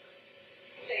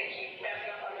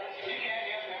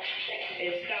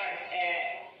 It starts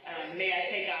at, may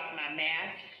I take off my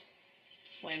mask?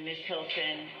 When Ms.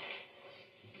 Hilton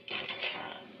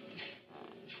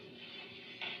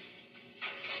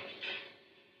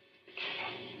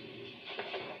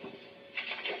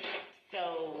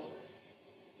so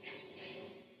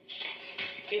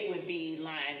it would be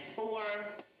line 4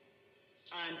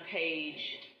 on page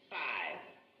 5,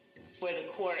 where the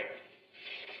court,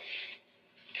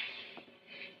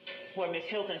 where Ms.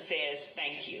 Hilton says,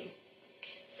 thank you.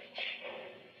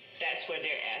 That's where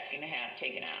they're asking to have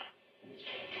taken out.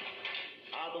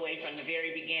 All the way from the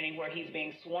very beginning where he's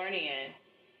being sworn in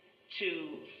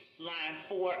to line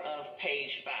 4 of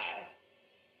page 5.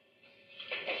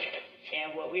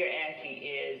 And what we're asking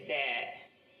is that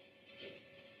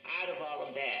out of all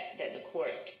of that, that the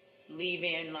court leave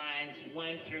in lines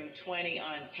 1 through 20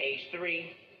 on page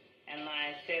 3 and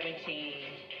line 17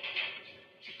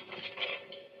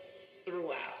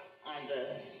 throughout on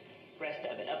the rest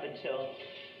of it up until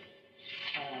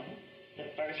the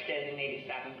first designated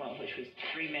stopping point, which was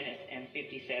 3 minutes and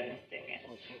 57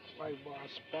 seconds. Right by a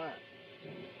spot.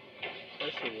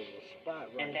 That shit was a spot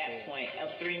right And that there. point of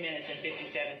 3 minutes and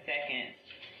 57 seconds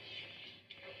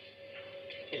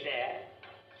is at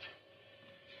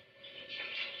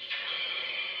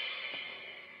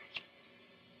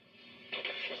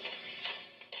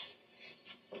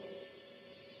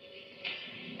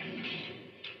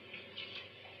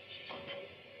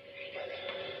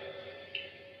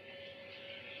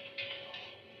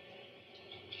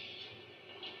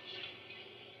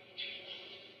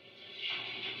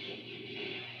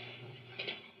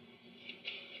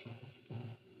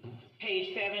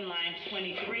page 7, line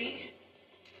 23,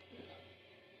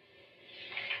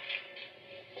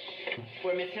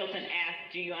 where Ms. Hilton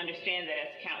asked, do you understand that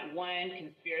as count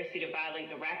 1, conspiracy to violate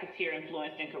the Racketeer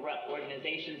Influenced and Corrupt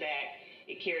Organizations Act,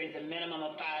 it carries a minimum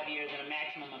of 5 years and a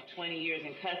maximum of 20 years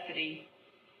in custody,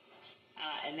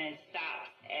 and then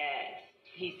stops at,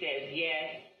 he says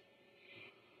yes,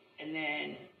 and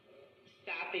then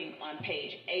stopping on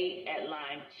page 8 at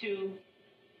line 2,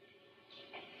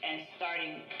 and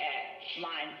starting at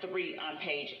line 3 on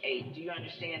page 8. Do you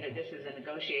understand that this is a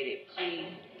negotiated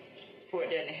plea?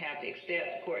 Court doesn't have to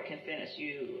accept. Court can sentence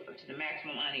you to the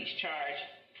maximum on each charge,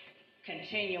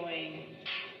 continuing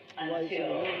Why you said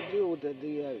until what to do with that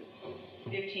DA?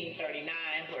 1539,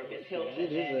 where Ms. Hilton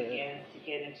then begins to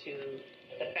get into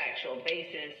the factual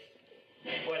basis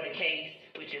for the case,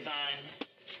 which is on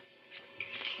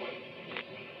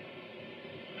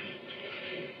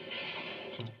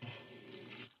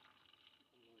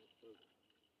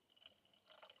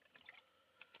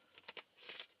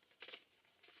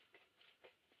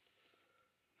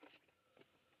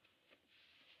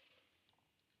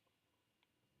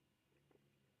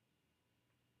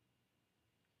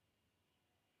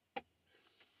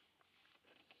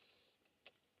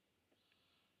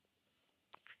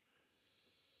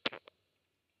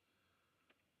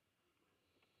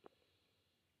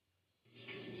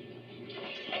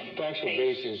Factual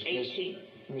page basis, 18.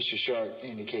 Mr. Sharp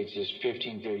indicates is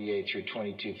 1538 through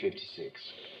 2256.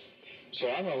 So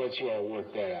I'm gonna let you all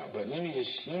work that out. But let me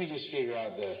just figure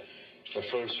out the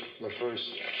first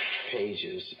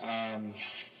pages.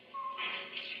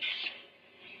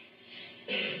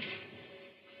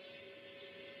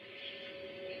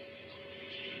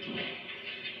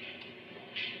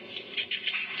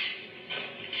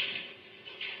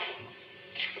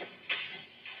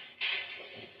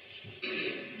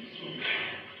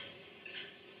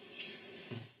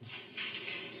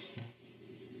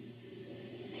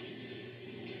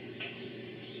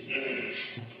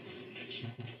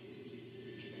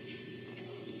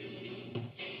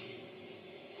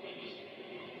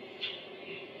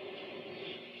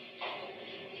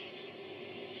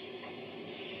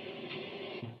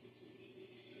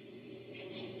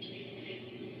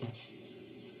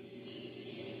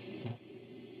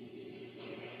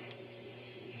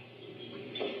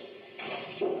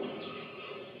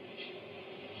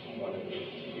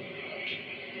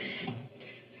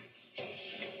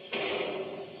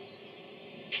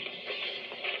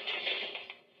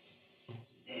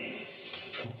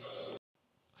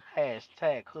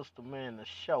 Hashtag Hustle the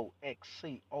Show.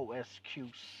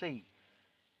 XCOSQC.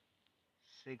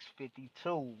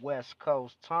 6:52 West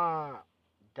Coast time.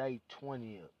 Day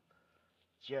 20th.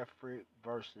 Jeffrey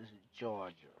versus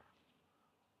Georgia.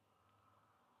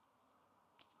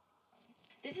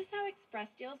 This is how Express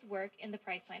Deals work in the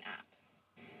Priceline app.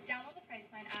 Download the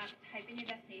Priceline app, type in your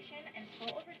destination, and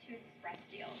scroll over to Express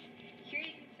Deals. Here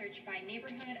you can search by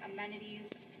neighborhood, amenities,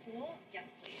 pool, yes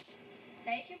please.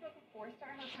 Now you can book a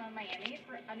 4-star hotel in Miami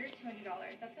for under $200.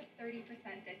 That's a 30%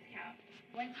 discount.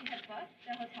 Once you have booked,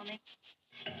 the hotel name.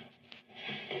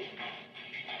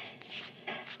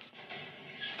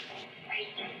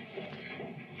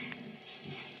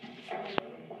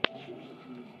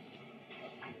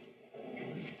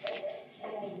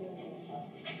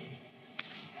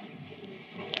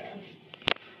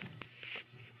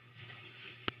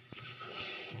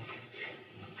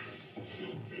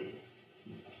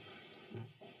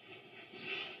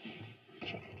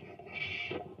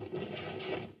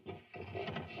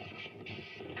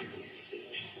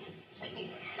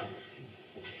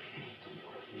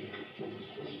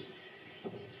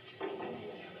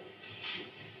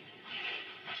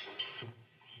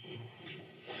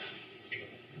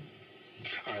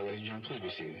 All right, ladies and gentlemen, please be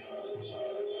seated.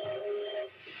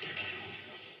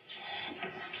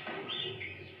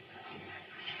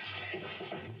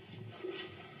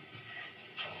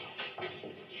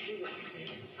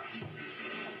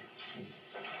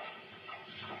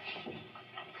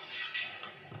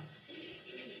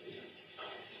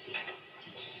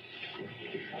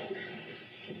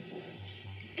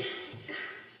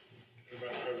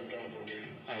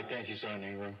 All right, thank you, Sergeant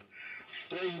Ingram.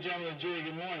 Ladies and gentlemen of the jury,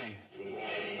 good morning. Good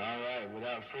morning. All right,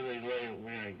 without further delay,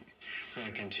 we're going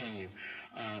to continue.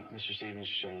 Mr. Stevens,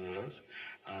 shown the oath.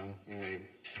 You may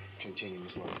continue,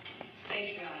 Ms. Love.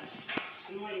 Thank you, Your Honor.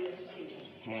 Good morning, Mr. Stevens.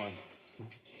 Morning.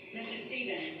 Mr.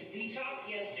 Stevens, we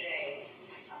talked yesterday,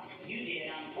 you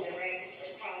did, on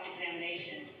direct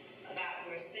cross-examination about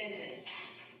your sentence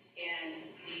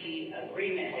and the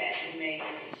agreement that you made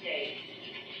with the state.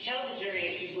 Tell the jury,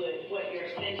 if you would, what your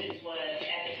sentence was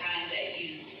at the time that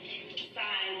you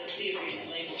signed the plea agreement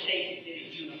labeled State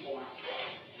Exhibit Uniform.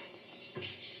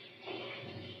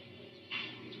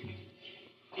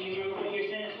 Do you remember what your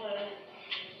sentence was?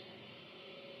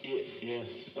 Yes.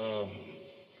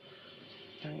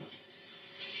 I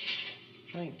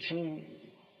think 10.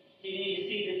 Do you need to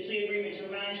see the plea agreement to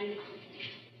remind you?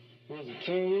 Was it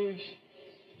 10 years?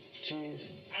 10 years?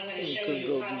 I'm going to show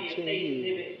you a copy of State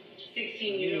Exhibit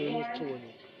 16 uniform.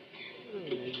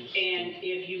 And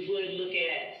if you would look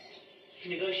at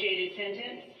negotiated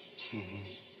sentence,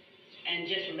 and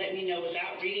just let me know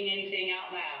without reading anything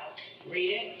out loud,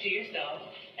 read it to yourself,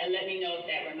 and let me know if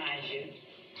that reminds you.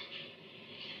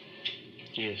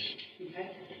 Yes.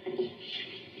 Okay.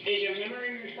 Is your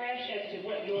memory refreshed as to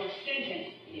what your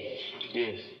sentence is?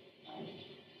 Yes.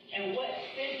 And what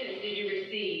sentence did you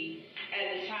receive at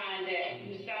the time that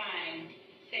you signed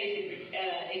State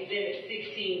Exhibit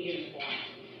 16 uniform?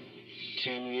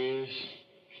 10 years,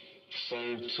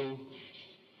 served 2,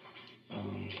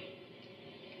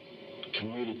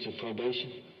 commuted to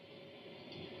probation.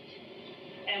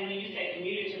 And when you say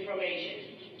commuted to probation,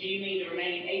 do you mean the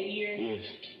remaining 8 years? Yes.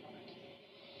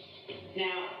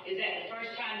 Now, is that the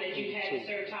first time that you had to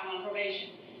serve time on probation?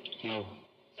 No.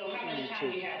 So how much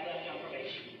time do you have left on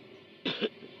probation?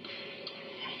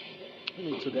 He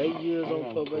took 8 years I'm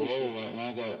on probation. Parole right now.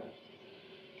 I got,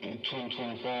 in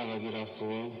 2025, I get off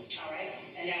parole. All right.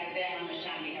 And after that, how much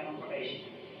time do you have on probation?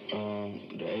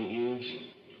 The 8 years.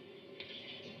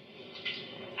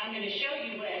 I'm going to show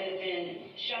you what has been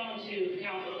shown to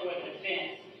counsel for the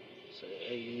defense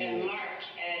and marked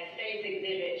as State's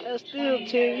Exhibit. That's still 10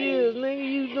 years, nigga.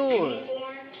 You doing?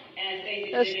 Uniform and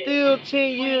State's That's Exhibit still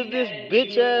 10 years. This 27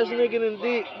 bitch ass uniform nigga done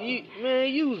did. bravo. You, man,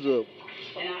 you's a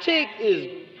And I chick ask is you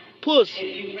pussy. if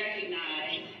you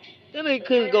recognize That nigga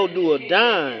couldn't go do a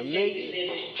dime,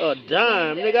 nigga. A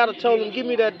dime, nigga. I'd have told him, give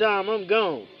me that dime. I'm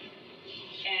gone.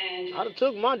 and I'd have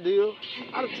took my deal.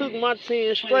 I'd have took my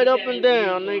 10 straight up and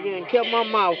down, nigga, and kept my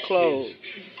mouth closed.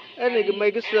 That nigga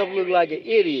make himself look like an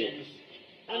idiot.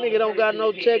 That nigga don't got no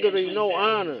integrity, no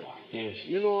honor. Yes.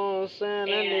 You know what I'm saying?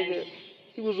 That nigga,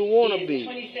 he was a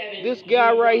wannabe. This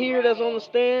guy right here that's on the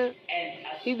stand,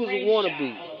 he was a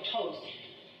wannabe. Of a post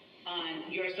on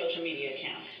your social media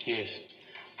account. Yes.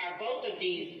 Are both of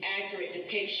these accurate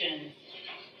depictions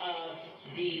of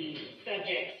the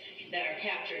subjects that are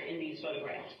captured in these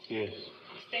photographs? Yes.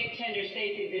 State Tender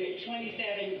States Exhibit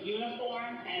 27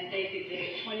 Uniform and States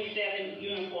Exhibit 27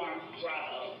 Uniform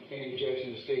Bravo. Any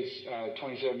objection to states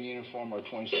 27 uniform or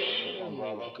 27 uniform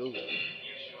Bravo? Cool.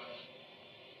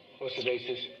 What's the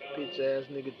basis? Bitch ass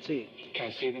nigga Tick. Can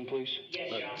I see them, please?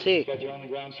 Tick. Got you on the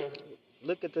ground, sir?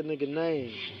 Look at the nigga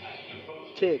name.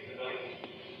 Tick.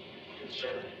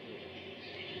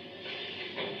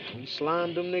 You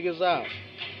slime them niggas out.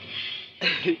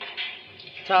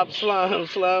 Top slime them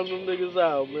niggas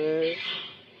out, man.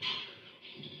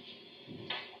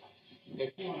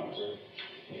 Hey, come on up, sir.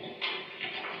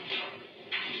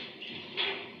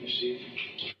 You see?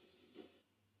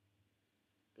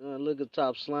 Look at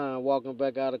Top Slime walking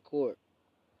back out of court.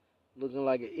 Looking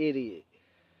like an idiot.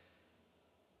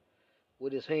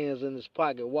 With his hands in his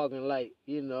pocket, walking like,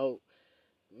 you know,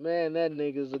 man, that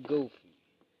nigga's a goofy.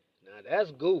 Now,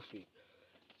 that's goofy.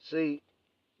 See,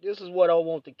 this is what I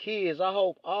want the kids. I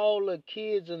hope all the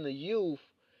kids and the youth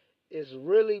is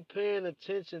really paying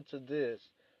attention to this.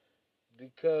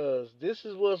 Because this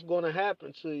is what's going to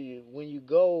happen to you when you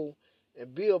go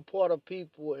and be a part of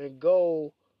people and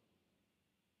go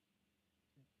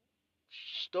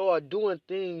start doing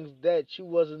things that you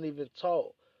wasn't even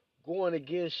taught. Going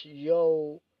against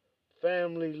your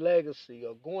family legacy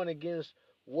or going against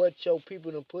what your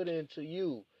people done put into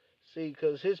you. See,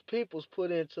 because his people's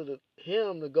put into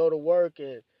him to go to work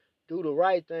and do the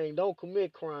right thing. Don't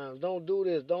commit crimes. Don't do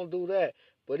this. Don't do that.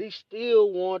 But he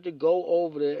still wanted to go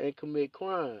over there and commit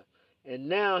crime. And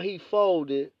now he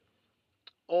folded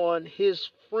on his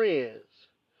friends.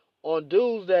 On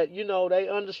dudes that, you know, they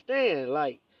understand.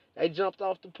 Like, they jumped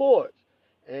off the porch.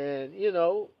 And, you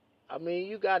know, I mean,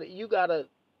 you gotta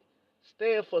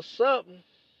stand for something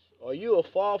or you'll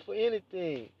fall for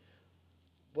anything.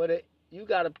 But you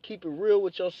gotta keep it real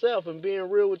with yourself, and being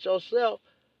real with yourself,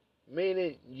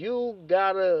 meaning you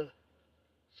gotta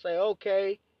say,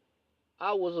 okay,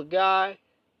 I was a guy,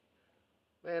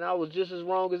 man, I was just as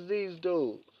wrong as these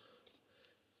dudes.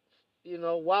 You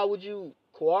know, why would you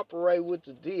cooperate with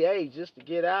the DA just to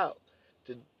get out,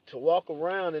 to walk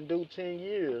around and do 10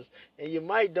 years, and you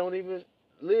might don't even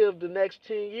live the next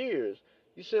 10 years.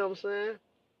 You see what I'm saying?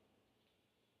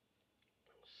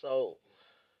 So,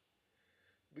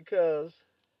 because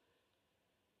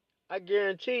I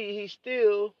guarantee you he's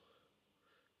still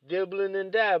dibbling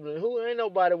and dabbling. Who ain't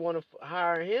nobody want to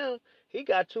hire him? He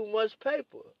got too much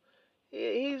paper.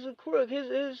 He's a crook.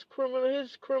 His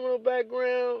criminal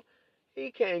background,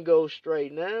 he can't go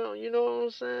straight now. You know what I'm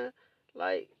saying?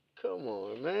 Like, come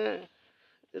on, man.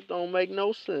 It don't make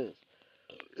no sense.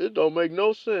 It don't make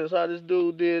no sense how this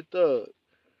dude did Thug.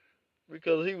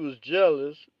 Because he was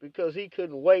jealous, because he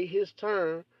couldn't wait his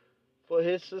turn for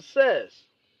his success.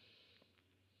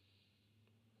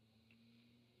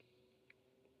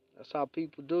 That's how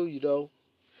people do you, though.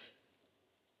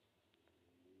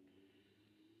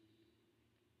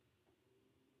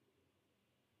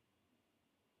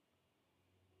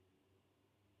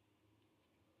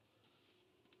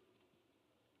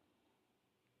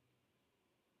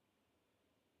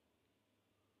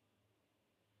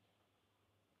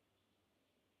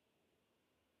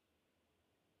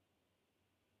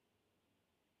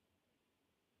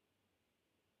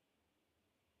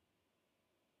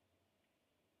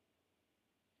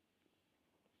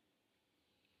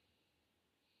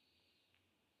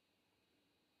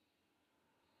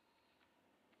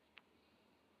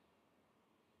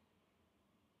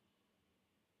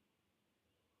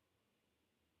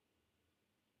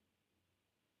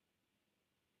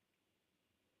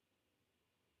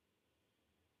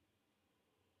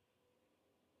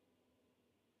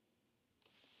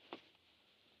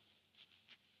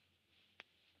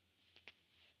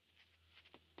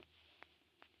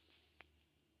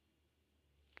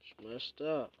 It's messed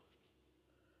up.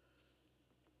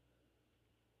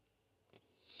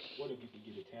 What if you could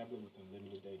get a tablet with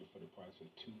unlimited data for the price of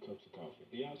 2 cups of coffee?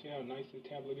 Do y'all see how nice the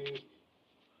tablet is?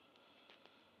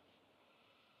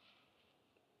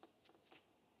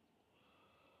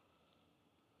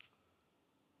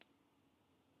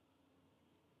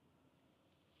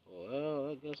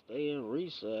 Well, I guess they in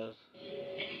recess.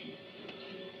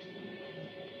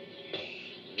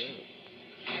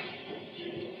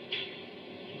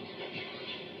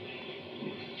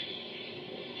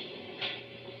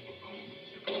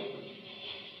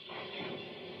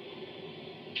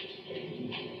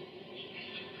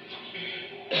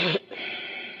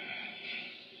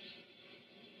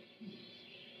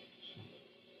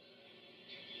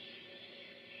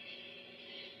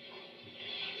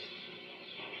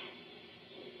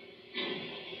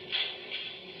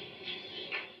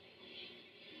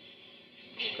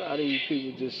 Look how these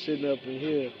people just sitting up in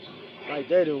here like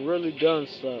they done really done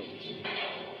something.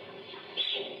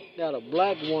 Got a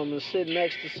black woman sitting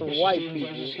next to some white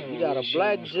people. You got a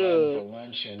black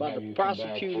judge about to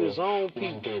prosecute his own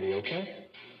people. 1:30, okay?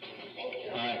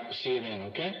 All right, see you then,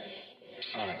 okay?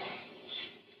 All right.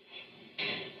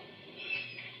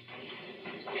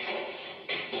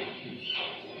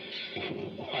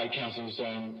 All right, councilors,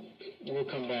 we'll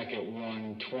come back at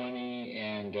 1:20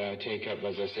 and take up,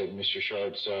 as I said, Mr.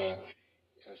 Sharp's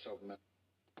supplemental.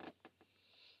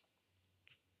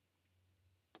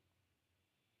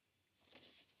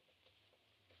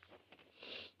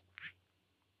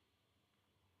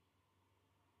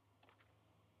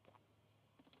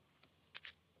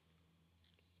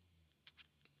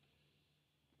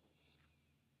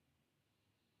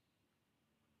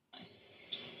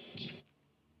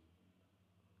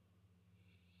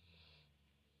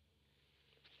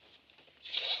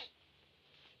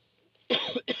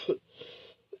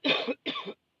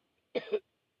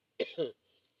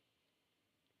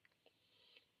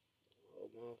 Oh,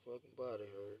 motherfucking body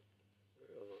hurt.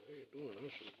 Hell, I ain't doing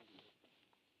that shit.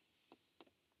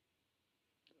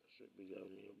 That shit be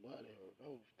giving me a body hurt. That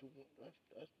was too much.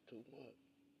 That's too much.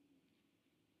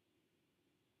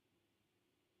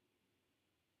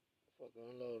 Fuck,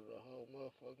 unloaded the whole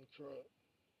motherfucking truck.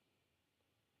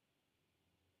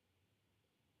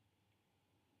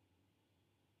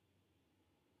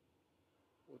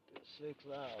 Within 6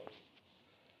 hours.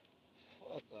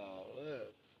 Fuck all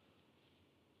that.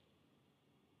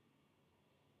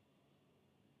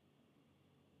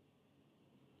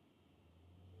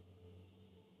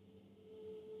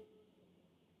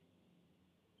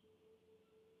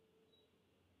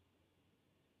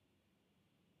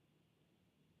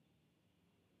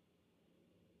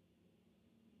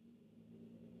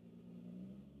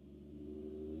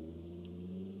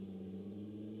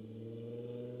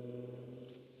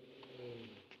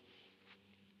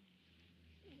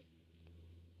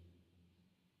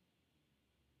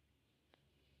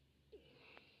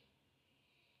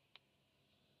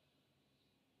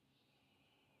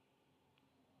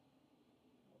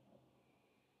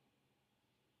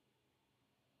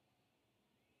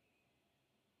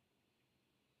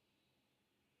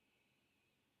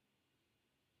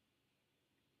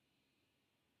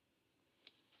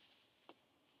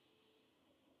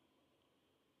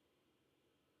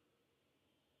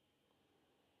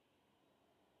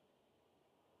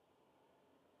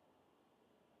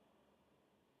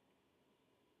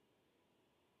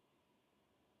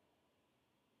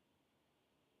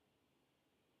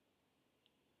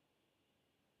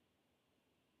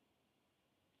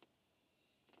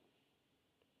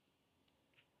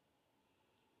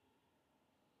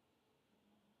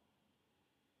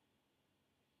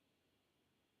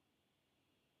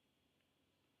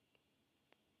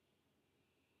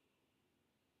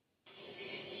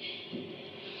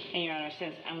 And Your Honor,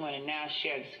 since I'm going to now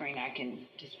share the screen, I can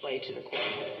display to the court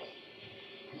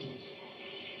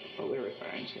what we're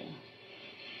referring to.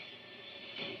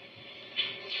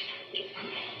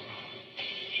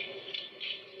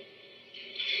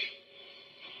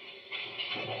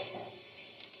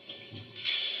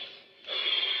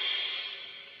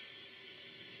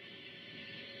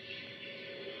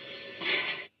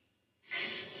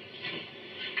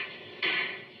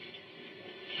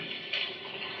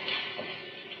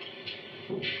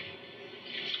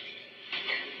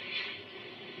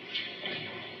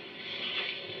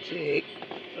 Tick.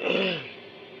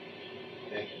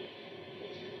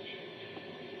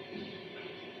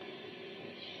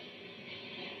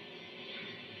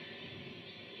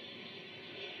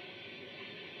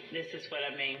 This is what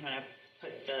I mean when I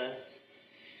put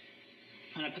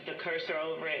the cursor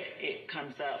over it, it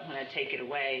comes up. When I take it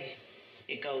away,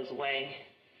 it goes away.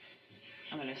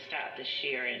 I'm going to stop the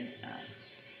share and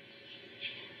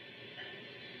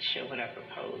show what I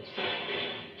propose.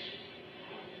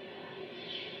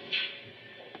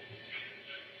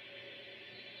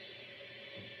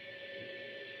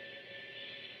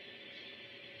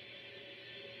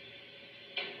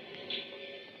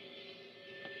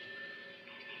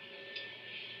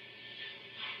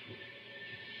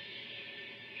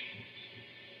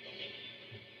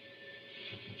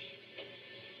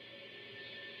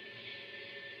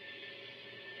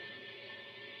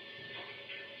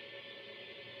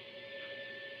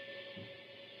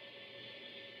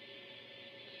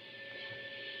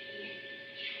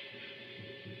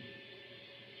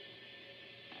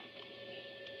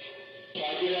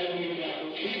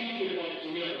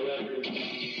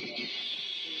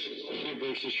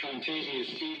 Versus Trantavia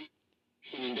Steve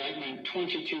in indictment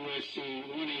 22 SC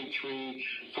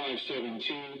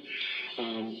 183572.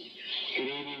 Good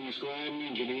evening, Ms. Gladney.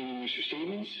 Good evening, Mr.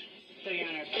 Stevens. So, Your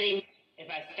Honor, if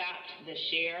I stopped the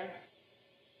share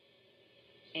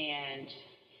and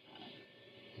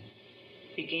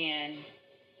began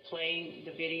playing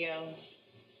the video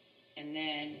and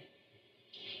then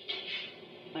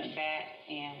went back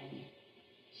and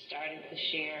started the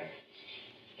share.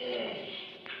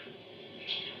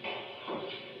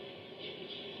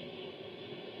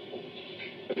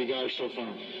 Have you got it so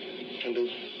far? I do.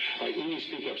 All right, you need to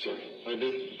speak up, sir. I do.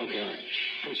 Okay, all right.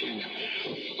 Put your hand down.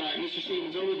 All right, Mr.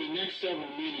 Stevens, over the next several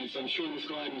minutes, I'm sure Ms.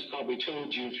 Gladden's probably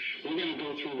told you, we're going to go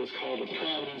through what's called a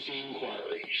Providence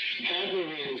inquiry. Half of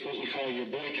it is what we call your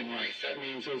Boykin rights. That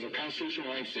means those are constitutional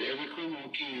rights that every criminal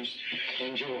accused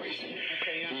enjoys.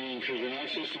 Because in our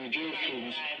system of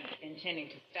jurisprudence, I'm intending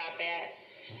to stop at.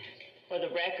 For the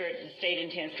record, the state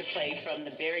intends to play from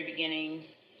the very beginning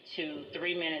to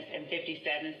 3 minutes and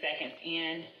 57 seconds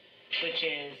in, which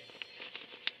is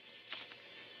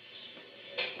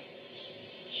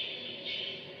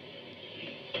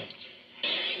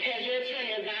Has your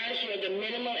attorney advised you of the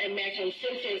minimum and maximum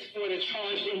sentence for the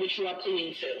charge in which you are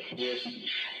pleading to? yes.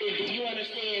 Do you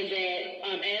understand that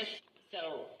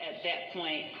so at that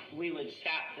point we would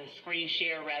stop the screen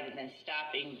share rather than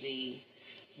stopping the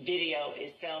video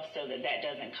itself so that that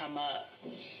doesn't come up.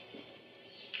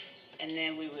 And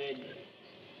then we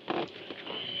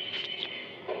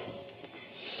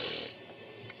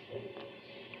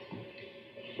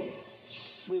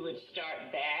would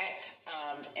start back.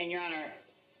 And Your Honor,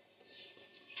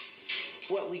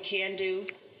 what we can do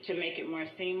to make it more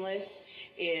seamless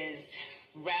is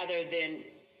rather than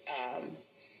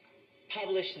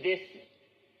publish this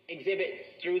exhibit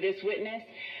through this witness,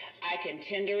 I can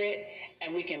tender it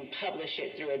and we can publish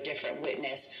it through a different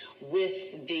witness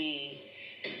with the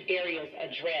areas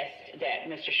addressed that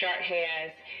Mr. Shart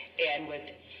has and with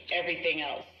everything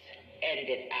else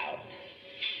edited out.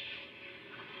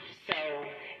 So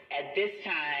at this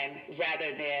time,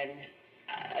 rather than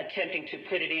attempting to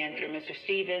put it in through Mr.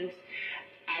 Stevens,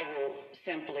 I will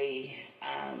simply,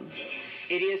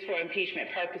 it is for impeachment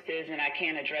purposes and I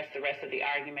can't address the rest of the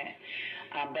argument,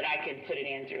 but I can put it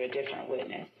in through a different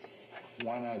witness.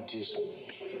 Why not just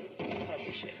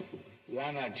Publish it.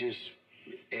 Why not just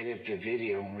edit the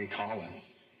video and recall him?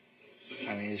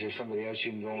 I mean, is there somebody else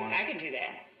you can go on? I can do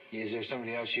that. Is there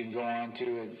somebody else you can go on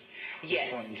to at this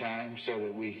Yes. point in time so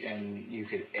that you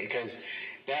could, because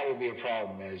that would be a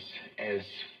problem as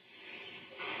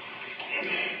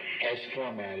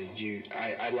formatted.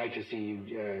 I'd like to see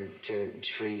you to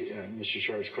treat Mr.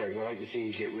 Sharp's correct. I'd like to see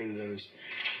you get rid of those,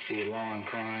 the law and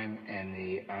crime and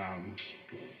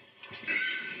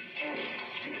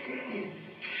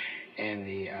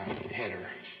the header.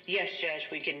 Yes, Judge,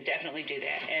 we can definitely do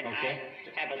that. And Okay.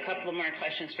 I have a couple of more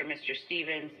questions for Mr.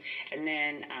 Stevens, and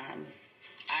then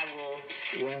I will.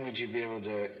 When would you be able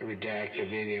to redact the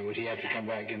video? Would he have to come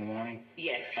back in the morning?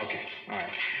 Yes. Okay, all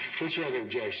right. What's your other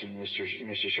objection,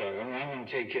 Mr. Sharp? I'm going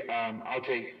to take.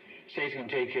 State's going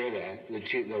to take care of that.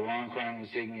 The law and crime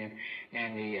insignia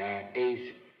and the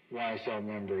 8th YSL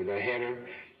member, the header,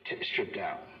 stripped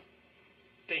out.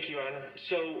 Thank you, Your Honor.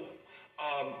 So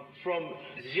from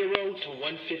 0 to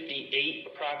 158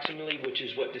 approximately, which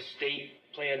is what the state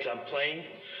plans on playing,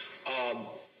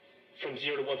 from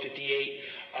 0 to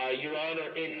 158, Your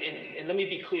Honor, and let me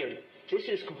be clear, this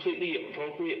is completely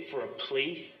appropriate for a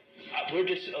plea. We're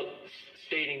just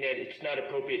stating that it's not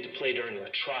appropriate to play during a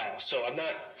trial. So I'm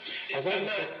not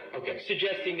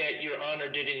suggesting that Your Honor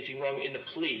did anything wrong in the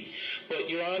plea, but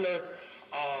Your Honor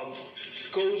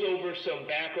goes over some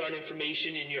background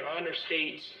information, and Your Honor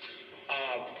states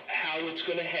how it's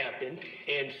going to happen,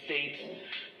 and states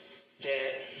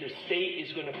that the state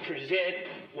is going to present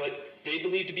what they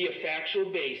believe to be a factual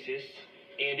basis,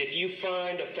 and if you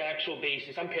find a factual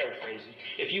basis, I'm paraphrasing,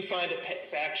 if you find a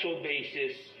factual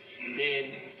basis,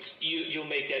 then you'll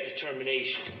make that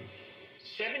determination.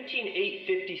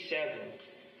 17-857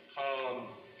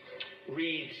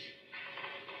 reads,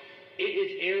 "It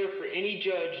is error for any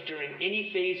judge during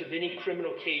any phase of any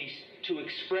criminal case to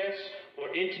express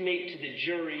or intimate to the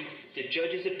jury the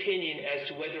judge's opinion as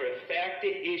to whether a fact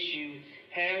at issue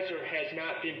has or has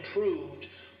not been proved,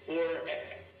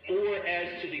 or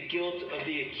as to the guilt of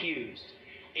the accused."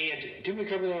 And didn't we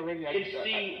cover that already?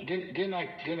 Didn't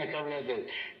I cover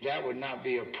that would not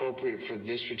be appropriate for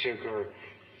this particular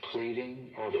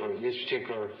pleading or for this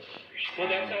particular? Well,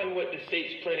 that's on what the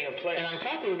state's planning on playing. And I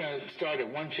thought we were going to start at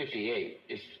 158.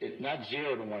 It's not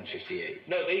 0 to 158.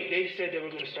 No, they said they were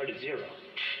going to start at 0.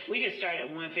 We can start at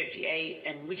 158,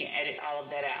 and we can edit all of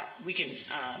that out. We can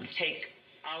take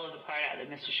all of the part out that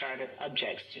Mr. Sharp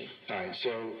objects to. All right,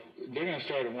 so they're going to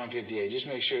start at 158. Just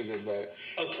make sure that the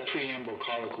preamble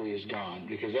colloquy is gone,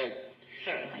 because that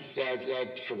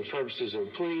for the purposes of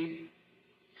a plea,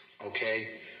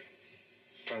 okay,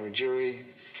 from a jury,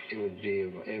 it would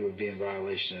be in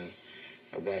violation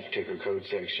of that particular code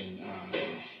section.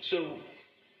 So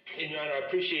And Your Honor, I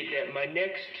appreciate that. My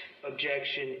next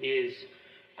objection is,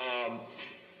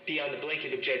 beyond the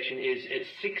blanket objection, is at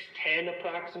 6:10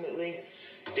 approximately,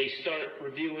 they start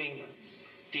reviewing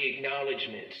the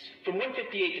acknowledgments. From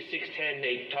 158 to 6:10,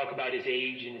 they talk about his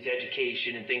age and his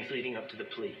education and things leading up to the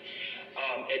plea.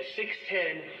 At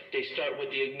 6:10, they start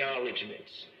with the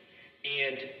acknowledgments.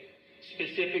 And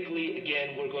specifically,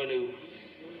 again, we're going to,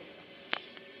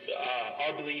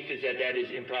 our belief is that that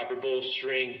is improper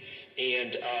bolstering.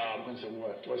 And So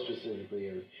what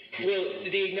specifically? well,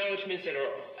 the acknowledgments that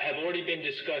have already been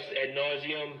discussed ad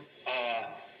nauseum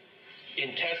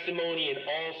in testimony, and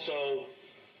also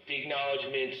the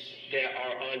acknowledgments that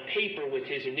are on paper with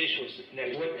his initials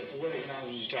next to them. What acknowledgments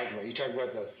are you talking about? You talking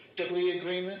about the plea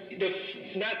agreement?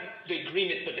 Not the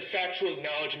agreement, but the factual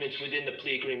acknowledgments within the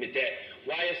plea agreement that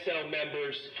YSL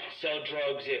members sell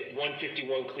drugs at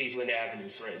 151 Cleveland Avenue,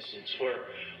 for instance, or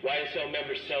YSL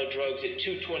members sell drugs at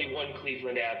 221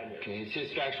 Cleveland Avenue. Okay, it's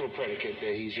his factual predicate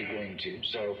that he's agreeing to.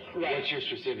 So Right. What's your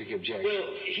specific objection?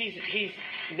 Well, he's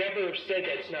never said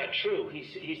that's not true.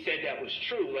 He said that was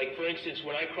true. Like, for instance,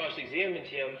 when I cross-examined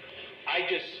him, I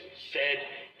just said,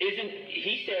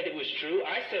 he said it was true,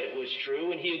 I said it was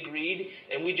true, and he agreed,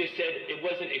 and we just said it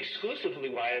wasn't exclusively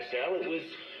YSL, it was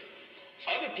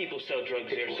other people sell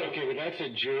drugs there. So Okay, but that's a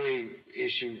jury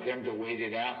issue, them to wait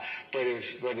it out. But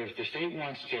if the state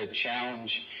wants to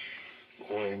challenge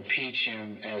or impeach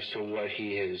him as to what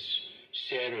he has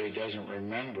said or he doesn't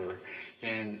remember,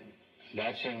 then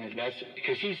that's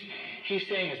because he's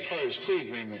saying as part of his plea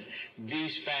agreement,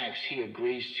 these facts he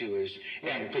agrees to is,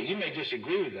 but you may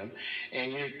disagree with them,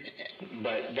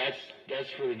 but that's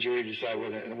for the jury to decide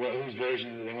whose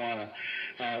version do they want to.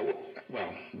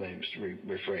 Well, let me just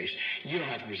rephrase. You don't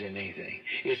have to present anything.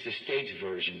 It's the state's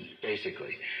version,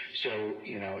 basically. So,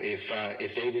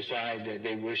 if they decide that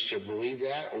they wish to believe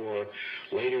that, or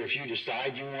later if you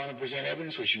decide you want to present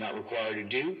evidence, which you're not required to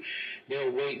do,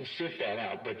 they'll wait and sift that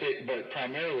out. But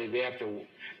primarily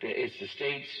it's the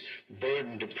state's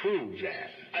burden to prove that.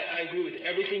 I agree with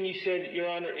everything you said, Your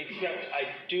Honor, except I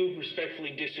do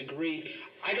respectfully disagree.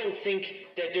 I don't think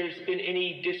that there's been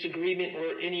any disagreement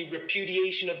or any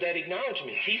repudiation of that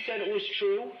acknowledgement. He said it was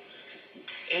true,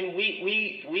 and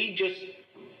we just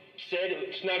said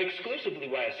it's not exclusively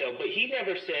YSL, but he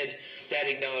never said that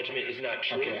acknowledgement is not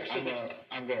true. Okay,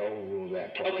 I'm going to overrule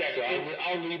that part. Okay. So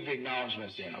I'll leave the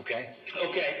acknowledgements in, okay?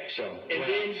 Okay. So, and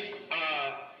then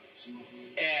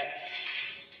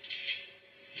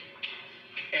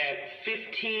at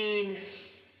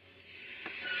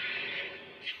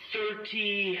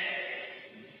 15:30,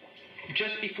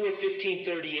 just before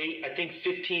 15:38, I think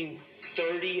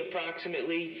 15:30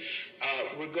 approximately,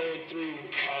 we're going through,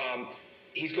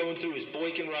 he's going through his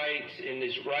Boykin rights and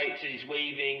his rights that he's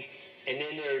waiving, and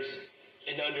then there's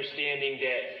an understanding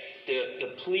that the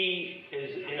plea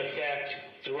is in effect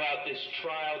throughout this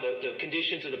trial, the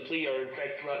conditions of the plea are in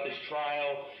effect throughout this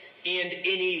trial, and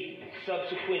any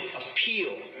subsequent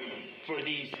appeal for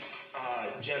these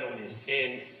gentlemen.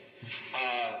 And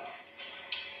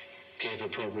okay, if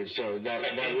appropriate. So that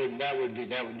would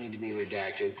need to be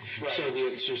redacted. Right. So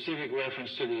the specific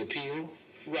reference to the appeal.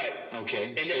 right. Okay.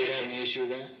 And So then- you have any issue with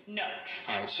that? No.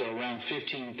 All right. So around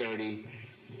 15:30,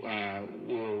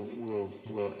 we'll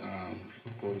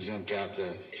exempt out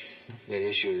the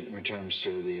issue in terms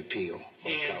to the appeal.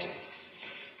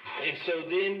 And so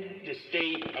then the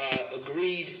state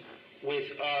agreed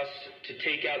with us to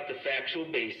take out the factual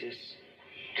basis,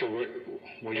 So what do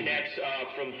and you? that's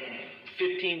from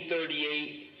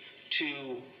 1538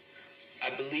 to, I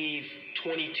believe,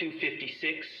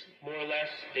 2256, more or less.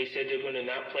 They said they're going to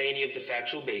not play any of the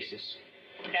factual basis.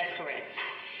 That's correct.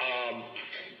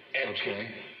 Okay.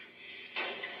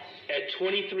 At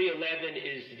 2311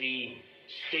 is the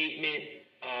statement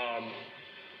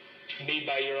made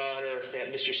by Your Honor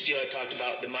that Mr. Steele had talked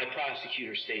about, my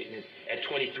prosecutor statement at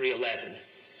 2311.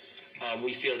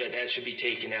 We feel that should be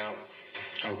taken out.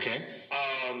 Okay.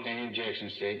 Any objection,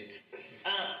 State?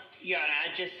 Your Honor, I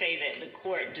just say that the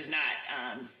court does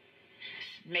not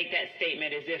make that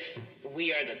statement as if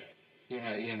we are the...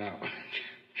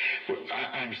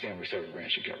 I understand we're separate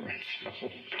branch of government, so,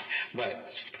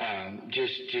 but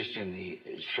just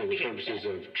for the purposes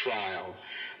of trial,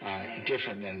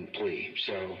 different than plea.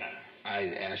 So I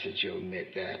ask that you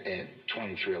omit that at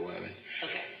 2311.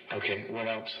 Okay. Okay. What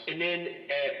else? And then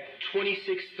at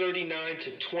 2639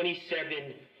 to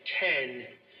 2710,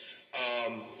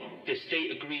 the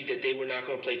state agreed that they were not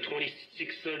going to play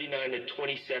 2639 to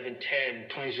 2710.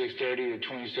 2630 to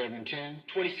 2710.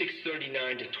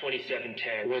 2639 to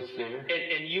 2710. What's there?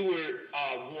 And you were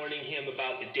warning him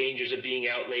about the dangers of being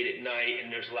out late at night,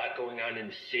 and there's a lot going on in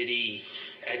the city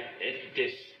at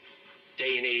this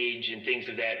day and age and things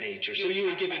of that nature. So you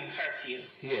were given curfew.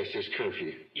 Yes, it's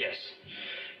curfew. Yes.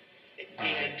 All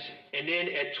right. And then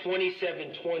at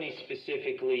 2720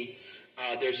 specifically,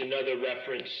 there's another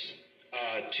reference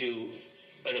to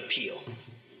an appeal.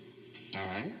 All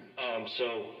right.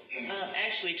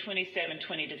 Actually,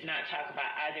 2720 does not talk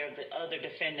about either of the other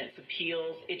defendants'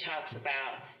 appeals. It talks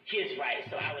about his rights.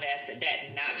 So I would ask that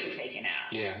that not be taken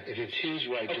out. Yeah, if it's his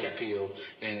right to appeal,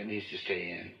 then it needs to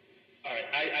stay in. All right.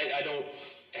 I don't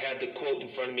have the quote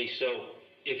in front of me, so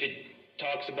if it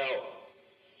talks about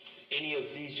any of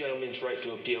these gentlemen's right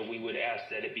to appeal, we would ask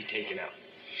that it be taken out.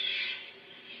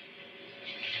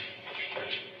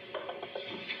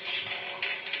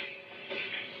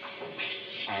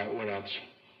 All right, what else?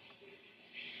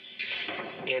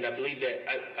 And I believe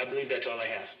that's all I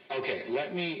have. Okay,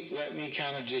 let me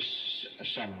kind of just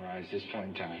summarize this point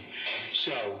in time.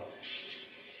 So,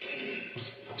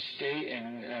 State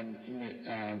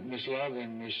and Ms. Love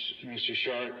and Mr.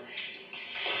 Sharp,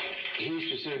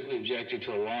 he specifically objected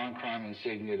to a law and crime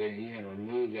insignia that you can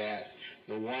remove that.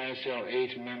 The YSL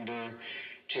 8th member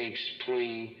takes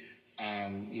plea.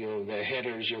 The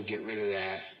headers, you'll get rid of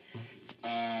that.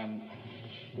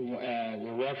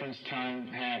 The reference time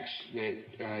hacks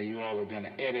that you all are going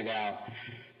to edit out.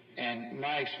 And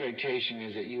my expectation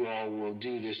is that you all will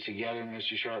do this together,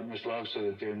 Mr. Sharp and Ms. Love, so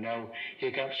that there are no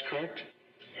hiccups, correct?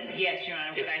 Yes, Your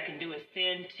Honor. What I can do is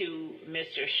send to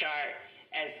Mr. Sharp,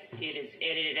 as it is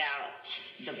edited out,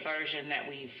 the version that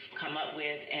we've come up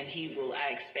with, and he will,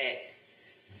 I expect,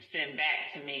 send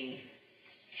back to me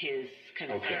his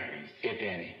concerns. Okay, if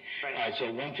any. Right. All right, so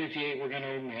 158 we're going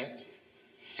to omit.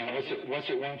 And what's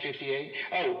it 158?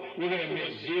 Oh, we're going to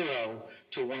omit 0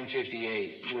 to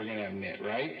 158. We're going to omit,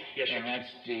 right? Yes, sir. And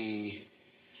that's the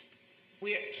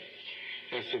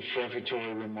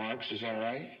prefatory remarks. Is that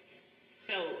right?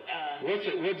 So what's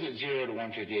it 0 to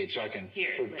 158? So I can,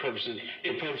 for purposes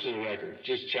of the record,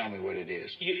 just tell me what it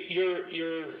is.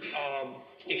 You're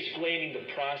explaining the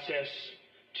process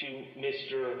to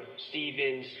Mr.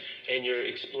 Stevens, and you're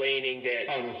explaining that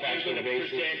you're going to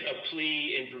present a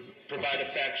plea and provide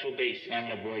a factual basis.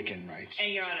 And the Boykin rights.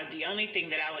 And, Your Honor, the only thing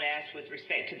that I would ask with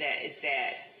respect to that is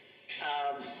that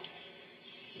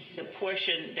the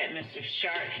portion that Mr.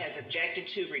 Sharp has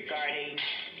objected to regarding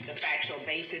the factual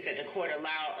basis, that the court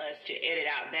allow us to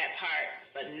edit out that part,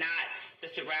 but not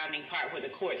the surrounding part where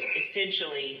the court's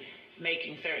essentially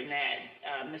making certain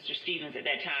that Mr. Stevens at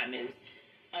that time is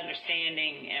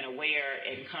understanding and aware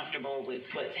and comfortable with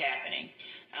what's happening.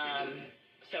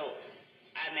 So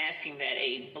I'm asking that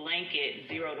a blanket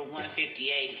 0 to 158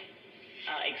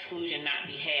 exclusion not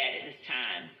be had at this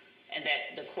time, and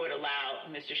that the court allow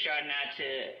Mr. Sharp and I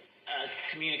to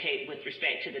communicate with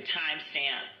respect to the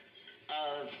timestamp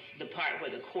of the part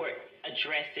where the court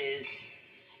addresses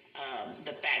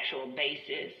the factual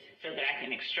basis, so that I can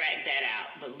extract that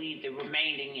out, but leave the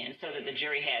remaining in, so that the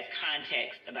jury has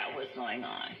context about what's going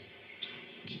on.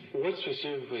 What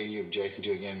specifically are you objecting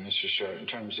to again, Mr. Sharp, in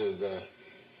terms of the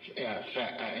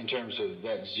in terms of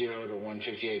that 0 to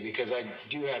 158? Because I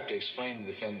do have to explain to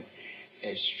the defendant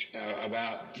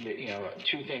about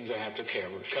two things I have to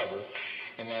cover,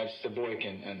 and that's the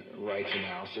Boykin and rights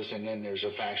analysis, and then there's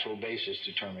a factual basis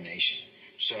determination.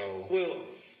 So, well,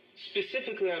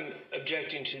 specifically, I'm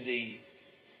objecting to the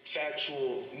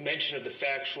factual mention of the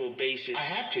factual basis. I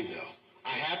have to, though.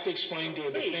 I have to explain to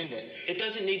a defendant. It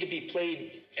doesn't need to be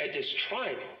played at this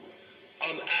trial.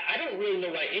 I don't really know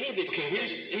why any of it. Okay,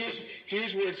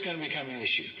 here's where it's going to become an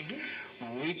issue.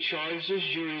 When we charge this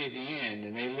jury at the end,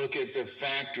 and they look at the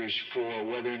factors for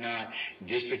whether or not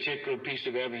this particular piece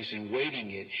of evidence and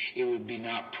weighting it, it would be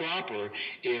not proper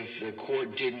if the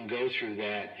court didn't go through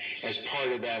that as part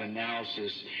of that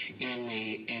analysis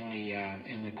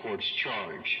in the court's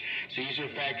charge. So these are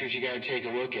factors you got to take a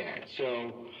look at.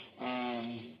 So,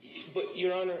 but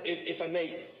Your Honor, if I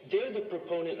may, they're the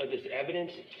proponent of this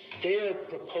evidence. They're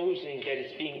proposing that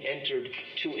it's being entered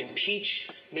to impeach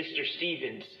Mr.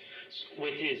 Stevens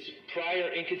with his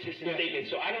prior inconsistent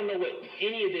statements. So I don't know what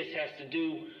any of this has to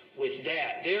do with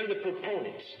that. They're the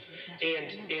proponents.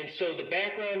 And so the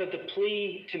background of the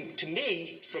plea, to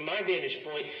me, from my vantage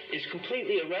point, is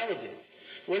completely irrelevant.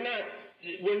 We're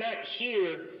not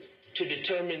here to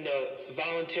determine the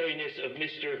voluntariness of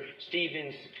Mr.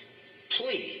 Stevens'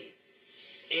 plea.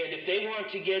 And if they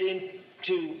want to get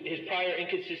into his prior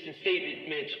inconsistent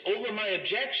statements over my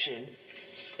objection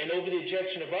and over the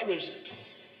objection of others,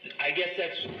 I guess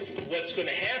that's what's going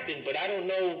to happen, but I don't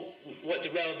know what the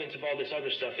relevance of all this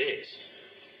other stuff is.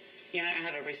 Yeah, I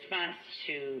have a response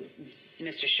to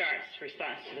Mr. Sharp's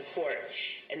response to the court,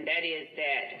 and that is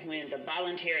that when the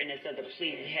voluntariness of the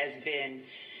plea has been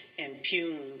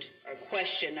impugned or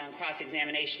questioned on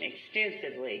cross-examination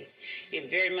extensively, it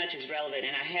very much is relevant.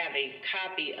 And I have a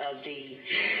copy of the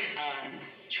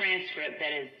transcript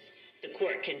that is, the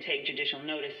court can take judicial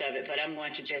notice of it, but I'm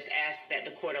going to just ask that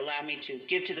the court allow me to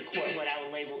give to the court what I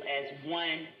will label as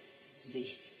one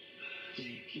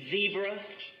zebra.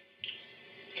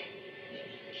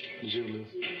 Zulu.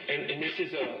 And this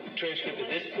is a transcript of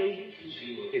this plea?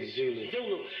 It's Zulu.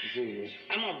 Zulu.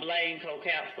 I'm gonna blame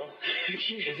co-counsel.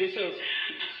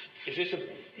 Is this a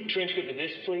transcript of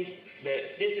this plea?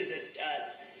 This is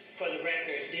for the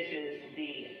record, this is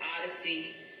the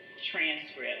Odyssey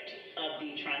transcript of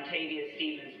the Trontavia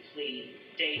Stevens plea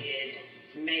dated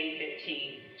May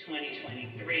 15,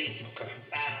 2023,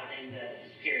 filed in the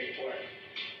Superior Court.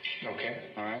 Okay,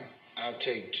 all right. I'll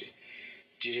take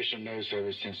judicial notice of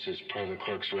it since it's part of the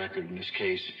clerk's record in this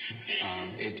case.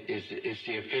 It's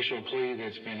the official plea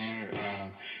that's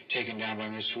been taken down by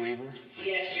Ms. Weaver?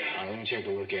 Yes, Your Honor. Let me take a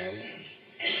look at it.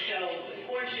 And so the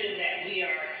portion that we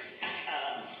are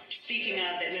speaking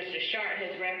of that Mr. Sharp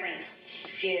has referenced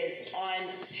is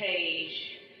on page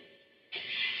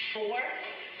 4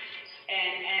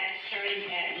 and starting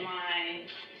at line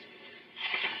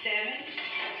 7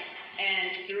 and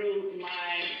through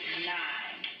line 9.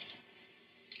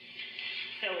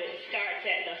 So it starts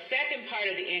at the second part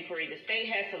of the inquiry. The state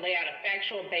has to lay out a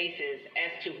factual basis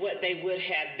as to what they would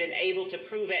have been able to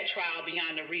prove at trial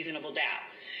beyond a reasonable doubt.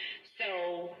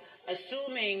 So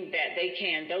assuming that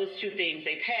those two things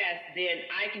they pass, then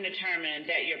I can determine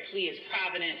that your plea is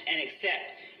provident and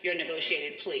accept your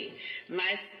negotiated plea.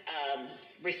 My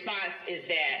response is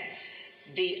that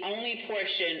the only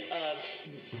portion of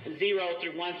 0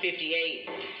 through 158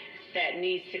 that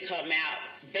needs to come out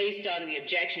based on the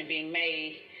objection being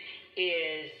made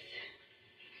is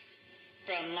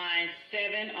from line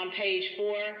 7 on page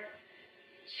 4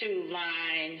 to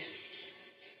line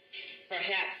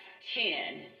perhaps 10,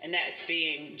 and that's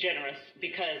being generous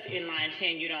because in line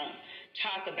 10 you don't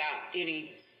talk about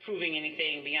proving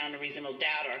anything beyond a reasonable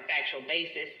doubt or a factual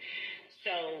basis.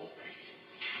 So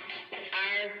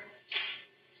our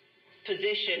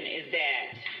position is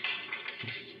that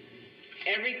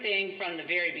everything from the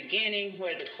very beginning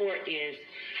where the court is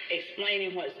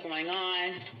explaining what's going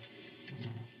on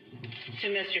to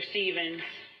Mr. Stevens,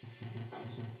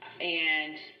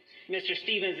 and Mr.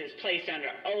 Stevens is placed under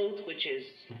oath, which is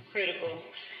critical,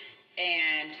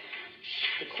 and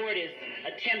the court is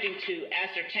attempting to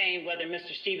ascertain whether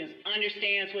Mr. Stevens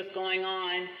understands what's going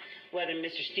on, whether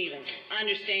Mr. Stevens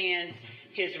understands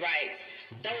his rights.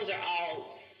 Those are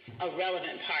all a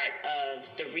relevant part of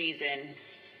the reason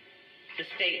the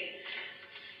state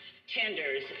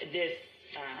tenders this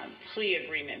plea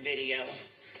agreement video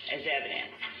as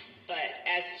evidence. But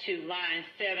as to lines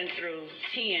 7 through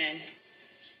 10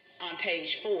 on page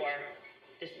 4,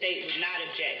 the state would not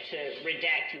object to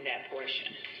redacting that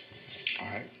portion. All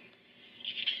right.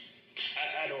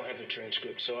 I don't have the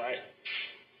transcript, so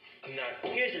I'm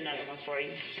not. Here's another one for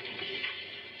you.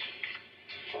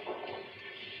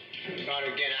 Your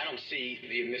Honor, again, I don't see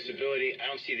the admissibility. I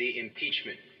don't see the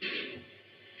impeachment.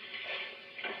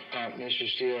 Mr.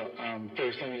 Steele,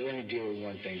 first let me deal with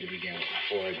one thing to begin with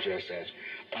before I address that.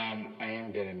 I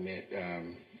am going to admit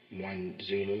one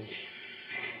Zulu,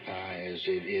 as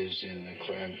it is in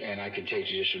the, and I can take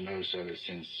judicial notice of it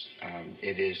since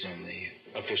it is in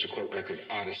the official court record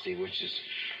Odyssey, which is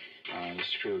the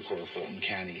Superior Court of Fulton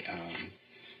County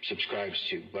subscribes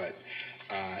to. But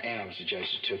and I was the judge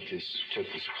that took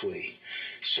this plea.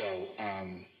 So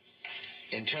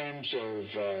in terms of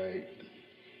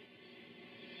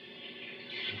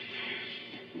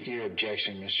your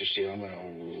objection, Mr. Steele, I'm going to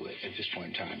overrule it at this point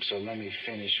in time. So let me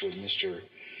finish with Mr.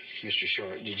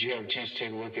 Short. Did you have a chance to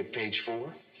take a look at page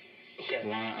 4?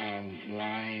 Okay.7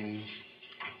 Line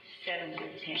through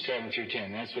 10. 7 through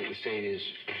 10. That's what the state is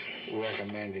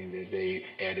recommending that they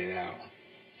edit out.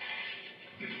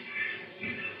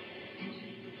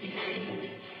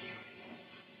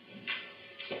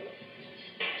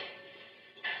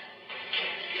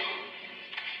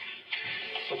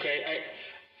 Okay,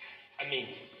 I mean,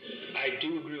 I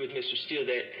do agree with Mr. Steele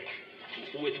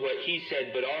that with what he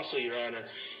said, but also, Your Honor,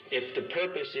 if the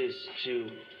purpose is to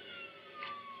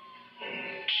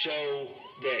show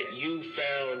that you,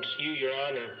 Your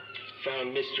Honor,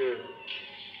 found Mr.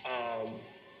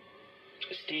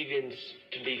 Stevens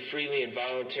to be freely and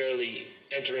voluntarily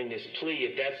entering this plea,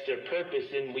 if that's their purpose,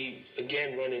 then we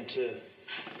again run into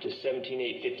the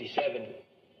 17857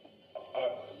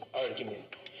 argument.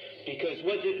 Because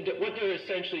what they're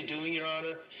essentially doing, Your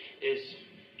Honor, is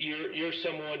you're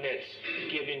someone that's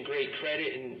given great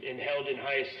credit and held in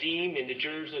high esteem, and the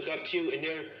jurors look up to you, and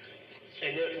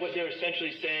what they're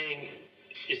essentially saying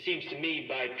it seems to me,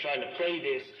 by trying to play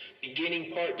this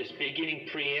beginning part, this beginning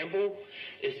preamble,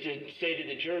 is to say to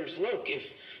the jurors, look, if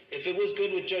it was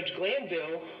good with Judge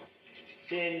Glanville,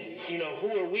 then,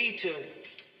 who are we to,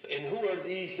 and who are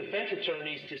these defense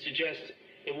attorneys to suggest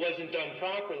it wasn't done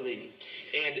properly?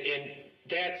 And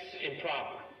that's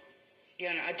improper.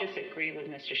 Your Honor, I disagree with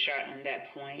Mr. Sharp on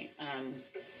that point.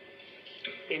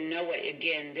 In no way,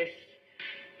 again, this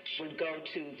would go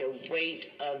to the weight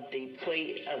of the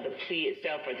plea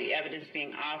itself or the evidence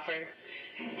being offered.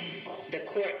 The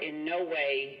court in no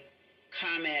way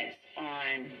comments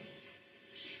on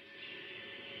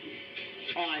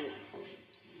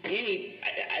any.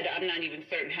 I'm not even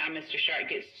certain how Mr. Sharp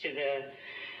gets to the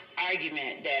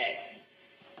argument that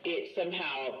it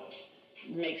somehow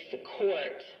makes the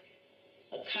court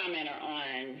a commenter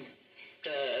on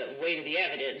the weight of the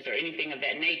evidence or anything of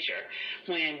that nature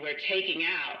when we're taking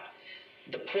out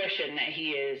the portion that he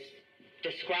is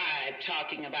described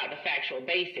talking about the factual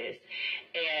basis.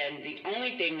 And the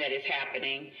only thing that is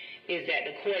happening is that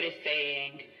the court is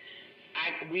saying,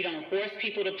 we don't force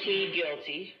people to plead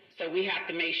guilty, so we have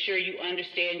to make sure you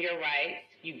understand your rights,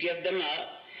 you give them up,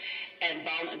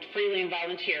 and freely and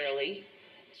voluntarily.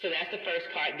 So that's the first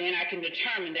part. Then I can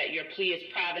determine that your plea is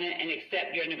provident and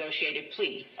accept your negotiated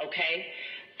plea, okay?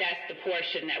 That's the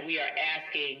portion that we are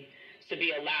asking to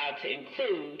be allowed to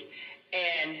include.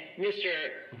 And Mr.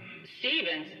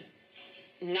 Stevens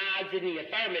nods in the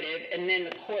affirmative, and then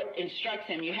the court instructs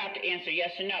him, you have to answer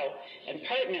yes or no. And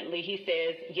pertinently, he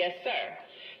says, yes, sir.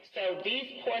 So these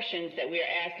portions that we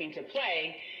are asking to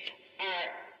play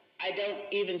I don't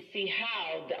even see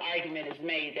how the argument is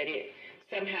made that it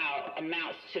somehow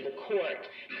amounts to the court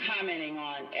commenting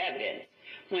on evidence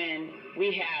when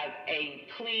we have a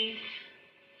plea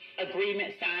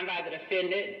agreement signed by the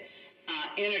defendant,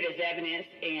 entered as evidence,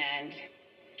 and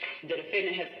the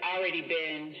defendant has already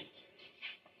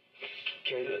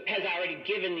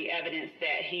given the evidence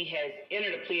that he has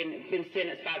entered a plea and been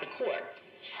sentenced by the court.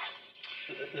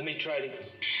 Let me try to,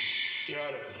 Your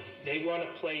Honor, they want to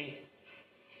play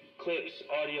clips,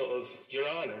 audio of Your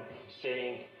Honor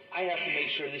saying, I have to make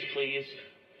sure this plea is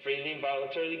freely and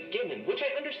voluntarily given, which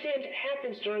I understand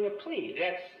happens during a plea.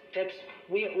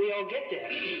 We all get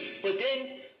that. But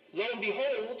then, lo and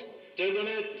behold, they're going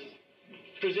to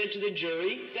present to the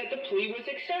jury that the plea was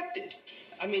accepted.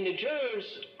 I mean, the jurors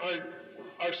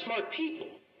are smart people.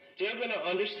 They're going to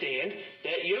understand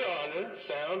that Your Honor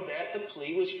found that the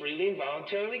plea was freely and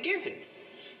voluntarily given.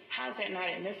 How is that not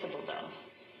admissible, though?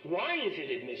 Why is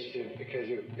it admissible? Because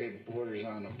it borders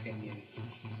on opinion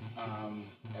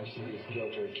as to his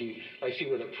guilt or accused. Like, see,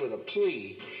 for the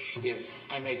plea, if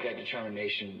I make that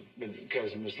determination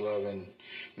because Ms. Love and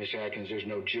Mr. Atkins, there's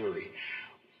no jury.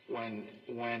 When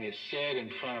it's said in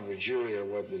front of a jury, or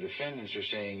what the defendants are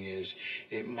saying is,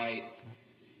 it might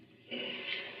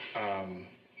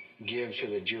give to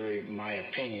the jury my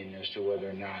opinion as to whether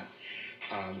or not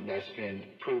that's been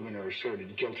proven or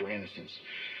asserted guilt or innocence.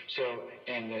 So,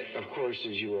 and that, of course,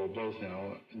 as you all both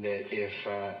know, that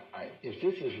if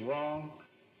this is wrong,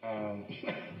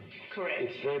 correct,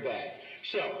 it's very bad.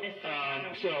 So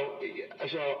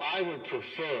I would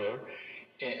prefer,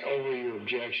 over your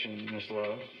objection, Ms.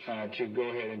 Love, to go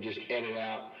ahead and just edit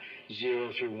out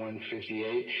 0 through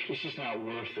 158. It's just not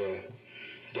worth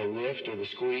the lift or the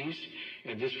squeeze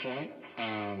at this point.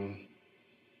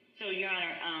 So, Your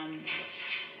Honor,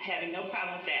 having no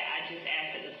problem with that, I just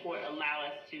ask that the court allow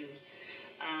us to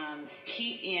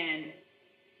keep in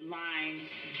lines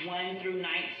 1 through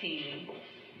 19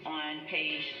 on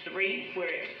page 3, where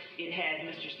it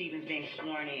has Mr. Stevens being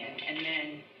sworn in. And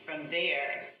then from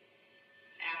there,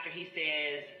 after he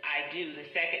says, I do, the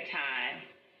second time,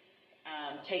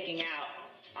 taking out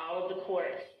all of the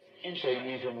court's So you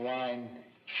mean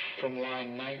from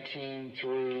line 19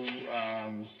 through...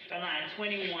 from line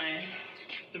 21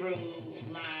 through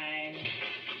line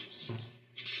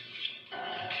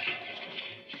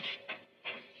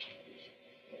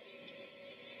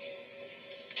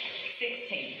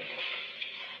 16.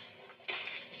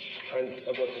 On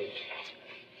what page?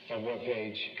 On what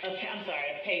page? Okay, I'm sorry,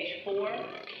 page 4.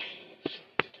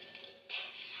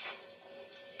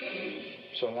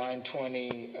 So line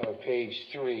 20 of page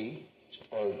 3,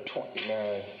 or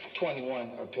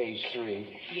 21 of page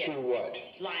 3, yes. Through what?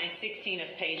 Line 16 of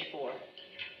page 4.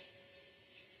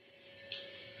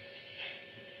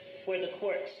 Where the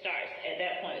court starts at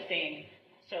that point saying,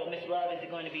 so Ms. Love, is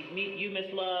it going to be you,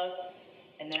 Ms. Love?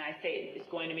 And then I say it's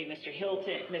going to be Ms.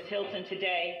 Hilton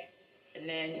today. And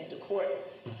then the court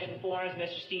informs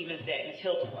Mr. Stevens that Ms.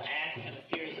 Hilton will ask him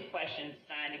a series of questions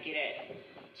designed to get at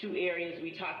 2 areas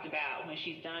we talked about. When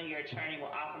she's done, your attorney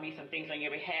will offer me some things on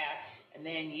your behalf. and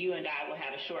then you and I will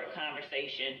have a short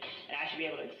conversation, and I should be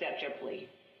able to accept your plea.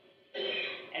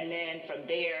 And then from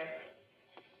there,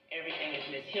 everything is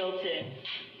Ms. Hilton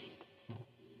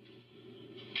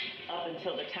up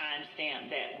until the timestamp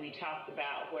that we talked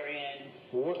about, wherein.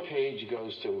 Well, what page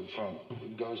goes to 1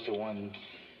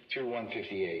 through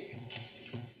 158?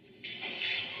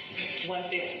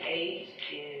 158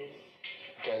 is.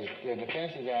 Because the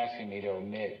defense is asking me to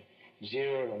omit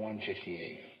 0 to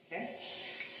 158. Okay.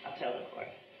 I'll tell the court.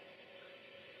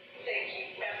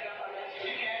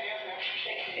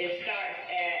 It starts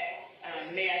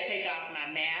at, may I take off my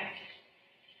mask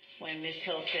when Ms.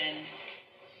 Hilton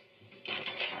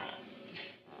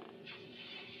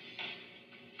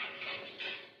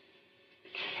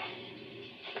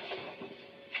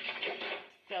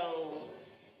so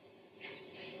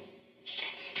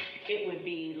it would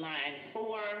be line 4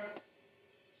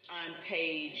 on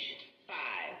page 5,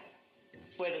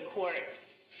 where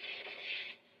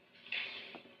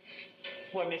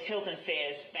Ms. Hilton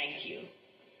says, thank you.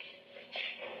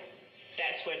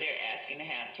 That's where they're asking to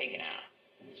have taken out.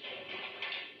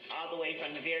 All the way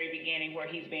from the very beginning where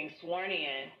he's being sworn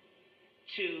in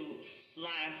to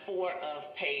line 4 of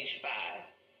page 5.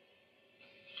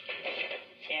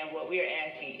 And what we're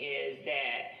asking is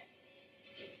that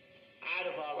out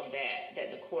of all of that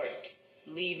the court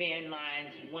leave in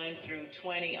lines 1 through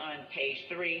 20 on page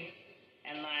 3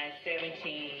 and line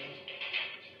 17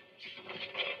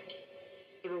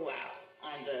 throughout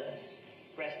on the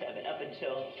rest of it up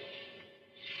until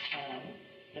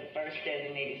the first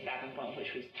designated stopping point,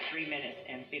 which was 3 minutes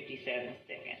and 57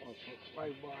 seconds.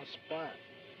 Right by a spot.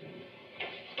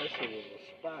 That shit was a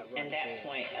spot right And that there.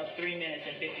 point of 3 minutes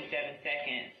and 57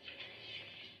 seconds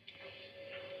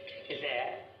is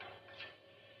at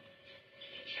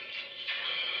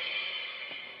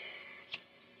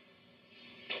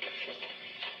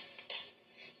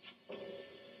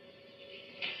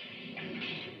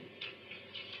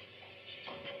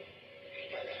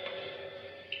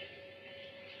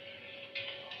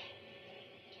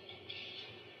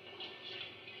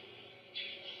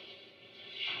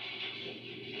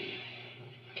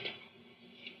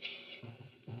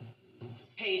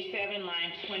page 7, line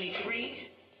 23,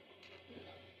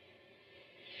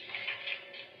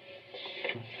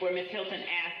 where Ms. Hilton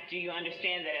asked, do you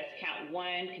understand that as count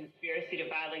 1, conspiracy to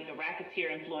violate the Racketeer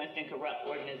Influenced and Corrupt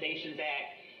Organizations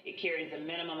Act, it carries a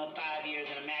minimum of 5 years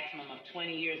and a maximum of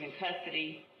 20 years in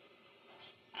custody,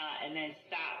 and then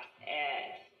stops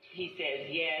at, he says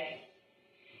yes,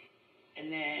 and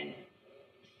then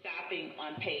stopping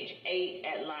on page 8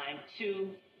 at line 2,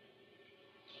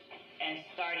 and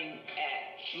starting at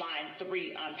line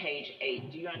 3 on page 8.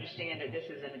 Do you understand that this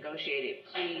is a negotiated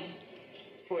plea?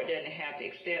 Court doesn't have to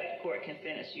accept. Court can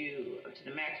sentence you to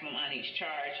the maximum on each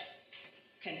charge,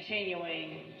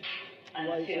 continuing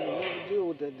Why you said until what to do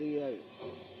with that DA?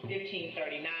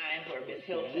 1539, where Ms.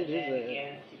 Hilton Did his then ass.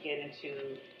 begins to get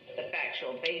into the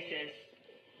factual basis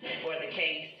for the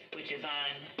case, which is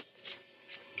on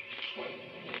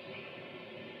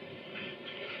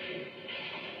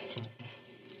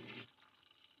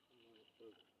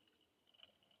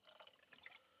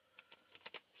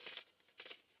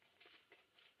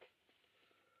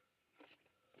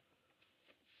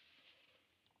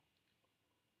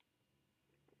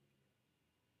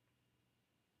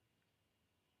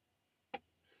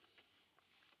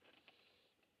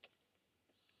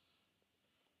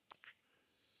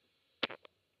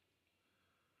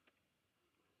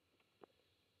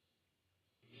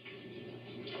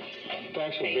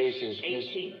Factual page basis,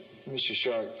 18. Mr.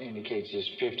 Sharp indicates is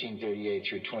 1538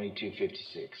 through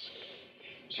 2256.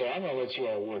 So I'm gonna let you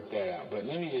all work that out. But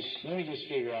let me just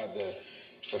figure out the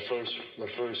first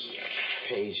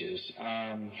pages.